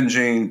TV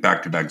binging,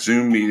 back-to-back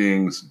Zoom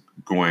meetings,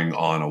 going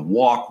on a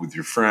walk with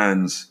your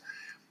friends.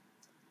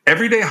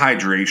 Everyday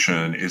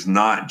hydration is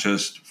not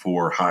just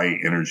for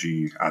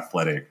high-energy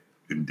athletic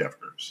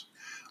endeavors.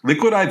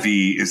 Liquid IV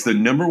is the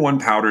 #1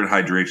 powdered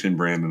hydration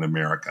brand in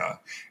America.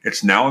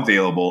 It's now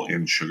available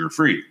in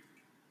sugar-free.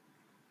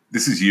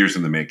 This is years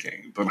in the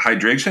making, but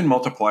Hydration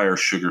Multiplier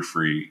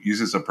Sugar-Free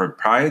uses a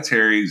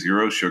proprietary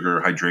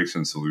zero-sugar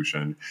hydration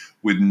solution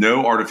with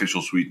no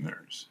artificial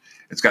sweeteners.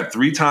 It's got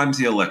 3 times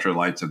the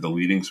electrolytes of the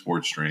leading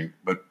sports drink,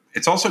 but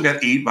it's also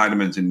got 8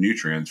 vitamins and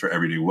nutrients for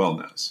everyday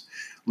wellness.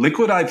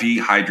 Liquid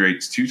IV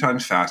hydrates 2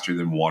 times faster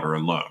than water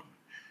alone.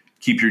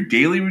 Keep your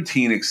daily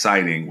routine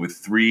exciting with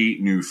 3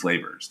 new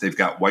flavors. They've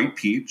got white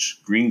peach,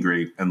 green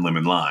grape, and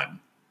lemon lime.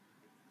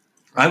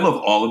 I love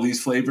all of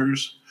these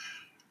flavors,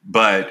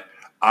 but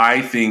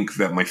I think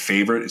that my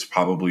favorite is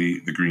probably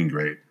the green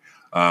grape.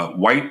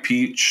 White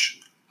peach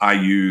I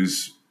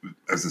use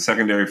as the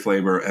secondary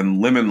flavor,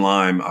 and lemon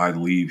lime I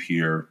leave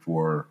here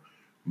for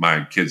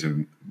my kids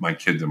and my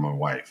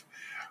wife.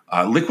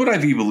 Liquid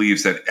IV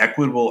believes that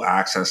equitable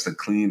access to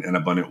clean and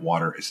abundant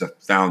water is the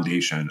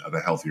foundation of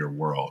a healthier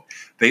world.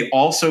 They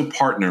also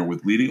partner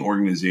with leading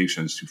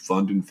organizations to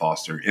fund and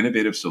foster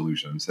innovative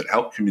solutions that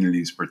help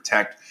communities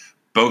protect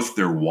both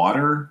their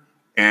water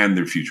and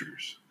their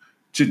futures.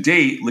 To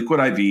date, Liquid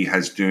IV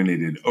has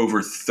donated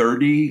over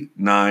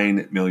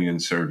 39 million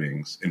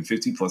servings in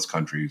 50-plus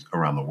countries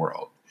around the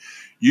world.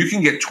 You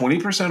can get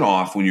 20%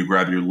 off when you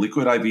grab your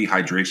Liquid IV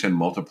Hydration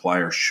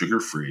Multiplier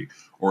Sugar-Free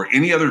or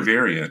any other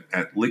variant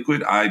at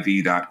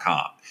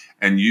liquidiv.com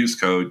and use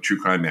code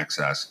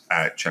TrueCrimeXS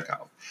at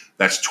checkout.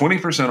 That's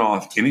 20%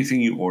 off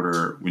anything you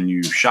order when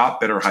you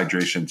shop Better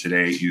Hydration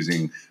today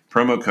using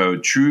promo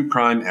code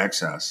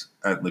TrueCrimeXS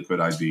at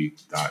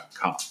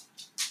liquidiv.com.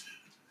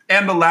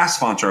 And the last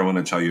sponsor I want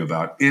to tell you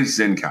about is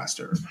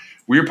Zencastr.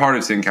 We are part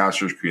of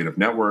Zencastr's creative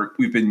network.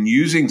 We've been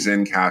using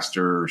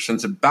Zencastr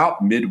since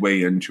about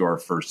midway into our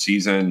first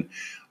season.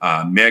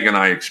 Meg and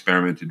I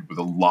experimented with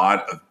a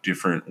lot of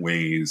different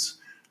ways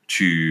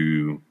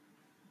to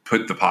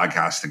put the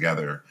podcast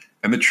together.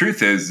 And the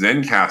truth is,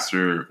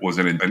 Zencastr was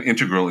an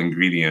integral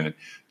ingredient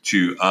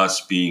to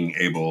us being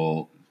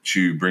able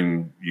to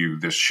bring you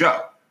this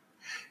show.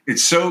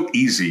 It's so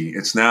easy.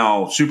 It's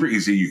now super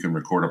easy. You can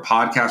record a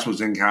podcast with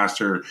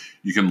Zencastr.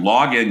 You can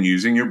log in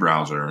using your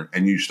browser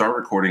and you start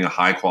recording a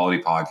high quality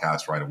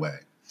podcast right away.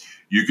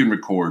 You can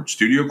record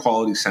studio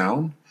quality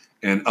sound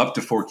and up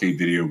to 4K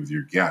video with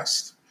your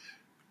guest.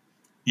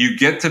 You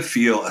get to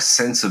feel a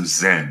sense of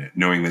zen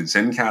knowing that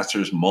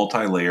Zencastr's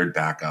multi-layered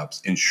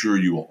backups ensure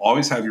you will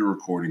always have your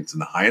recordings in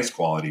the highest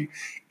quality,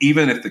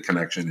 even if the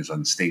connection is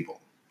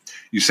unstable.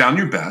 You sound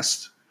your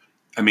best.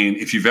 I mean,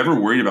 if you've ever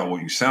worried about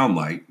what you sound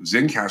like,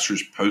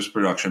 Zencastr's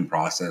post-production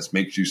process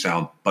makes you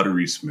sound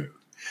buttery smooth.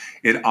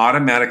 It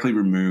automatically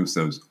removes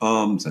those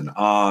ums and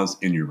ahs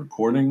in your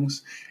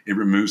recordings. It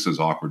removes those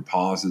awkward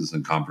pauses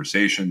in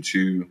conversation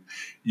too.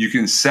 You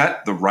can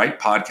set the right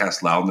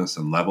podcast loudness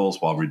and levels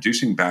while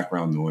reducing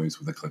background noise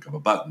with a click of a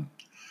button.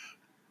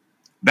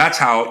 That's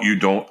how you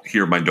don't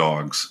hear my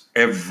dogs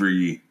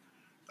every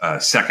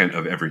second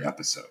of every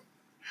episode.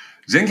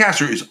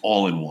 Zencastr is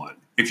all in one.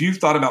 If you've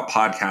thought about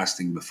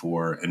podcasting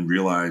before and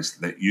realized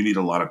that you need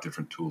a lot of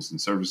different tools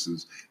and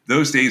services,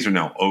 those days are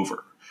now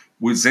over.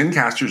 With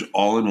Zencastr's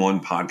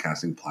all-in-one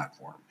podcasting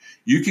platform,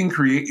 you can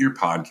create your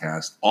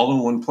podcast all in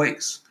one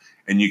place,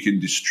 and you can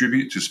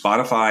distribute to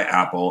Spotify,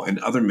 Apple, and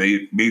other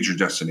major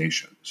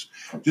destinations.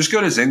 Just go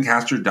to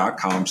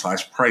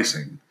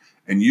zencastr.com/pricing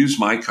and use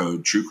my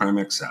code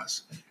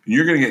TrueCrimeXS, and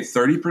you're going to get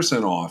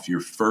 30% off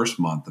your first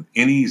month of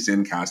any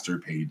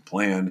Zencastr paid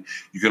plan.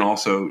 You can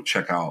also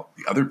check out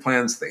the other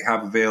plans they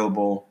have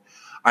available.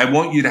 I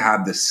want you to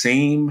have the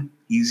same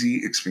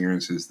easy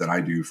experiences that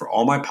I do for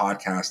all my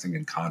podcasting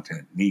and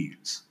content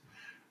needs.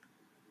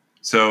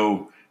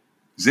 So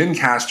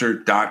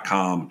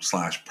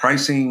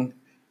zencastr.com/pricing.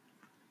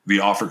 The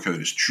offer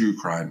code is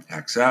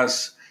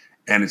TrueCrimeXS,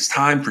 and it's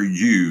time for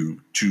you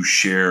to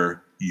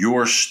share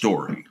your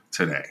story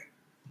today.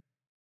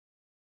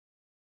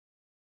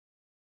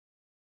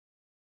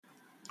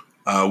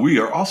 We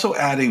are also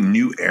adding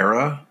New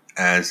Era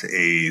as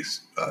a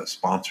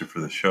sponsor for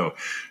the show.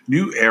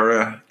 New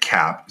Era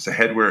Cap is a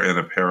headwear and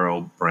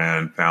apparel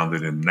brand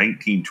founded in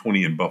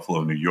 1920 in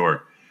Buffalo, New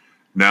York.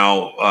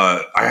 Now,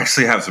 I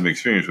actually have some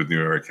experience with New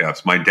Era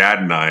caps. My dad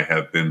and I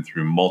have been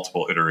through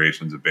multiple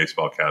iterations of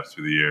baseball caps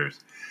through the years.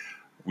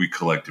 We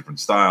collect different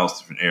styles,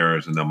 different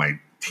eras, and then my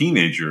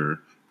teenager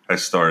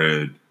has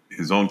started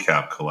his own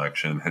cap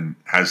collection and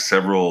has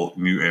several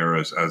new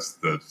eras as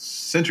the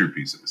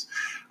centerpieces.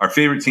 Our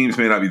favorite teams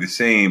may not be the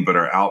same, but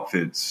our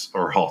outfits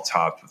are all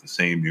topped with the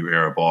same new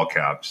era ball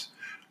caps.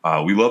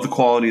 We love the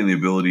quality and the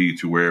ability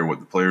to wear what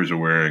the players are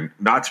wearing.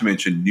 Not to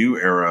mention, New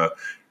Era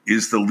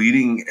is the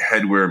leading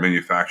headwear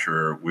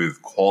manufacturer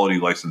with quality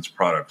licensed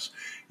products.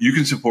 You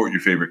can support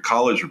your favorite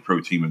college or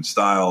pro team in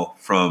style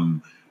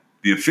from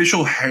the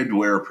official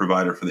headwear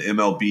provider for the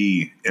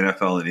MLB,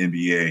 NFL, and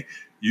NBA.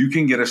 You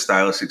can get a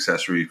stylish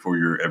accessory for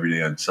your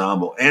everyday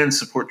ensemble and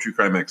support True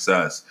Crime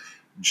XS.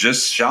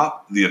 Just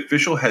shop the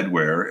official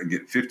headwear and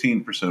get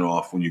 15%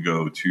 off when you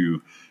go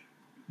to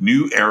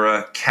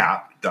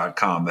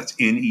neweracap.com. That's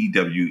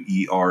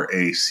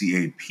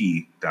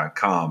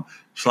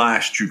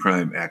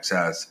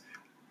neweracap.com/truecrimexs.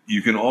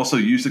 You can also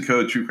use the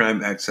code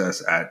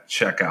truecrimexs at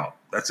checkout.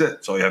 That's it.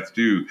 That's all you have to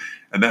do.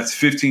 And that's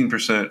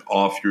 15%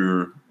 off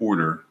your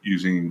order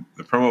using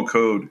the promo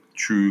code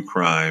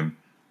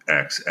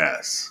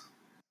truecrimexs.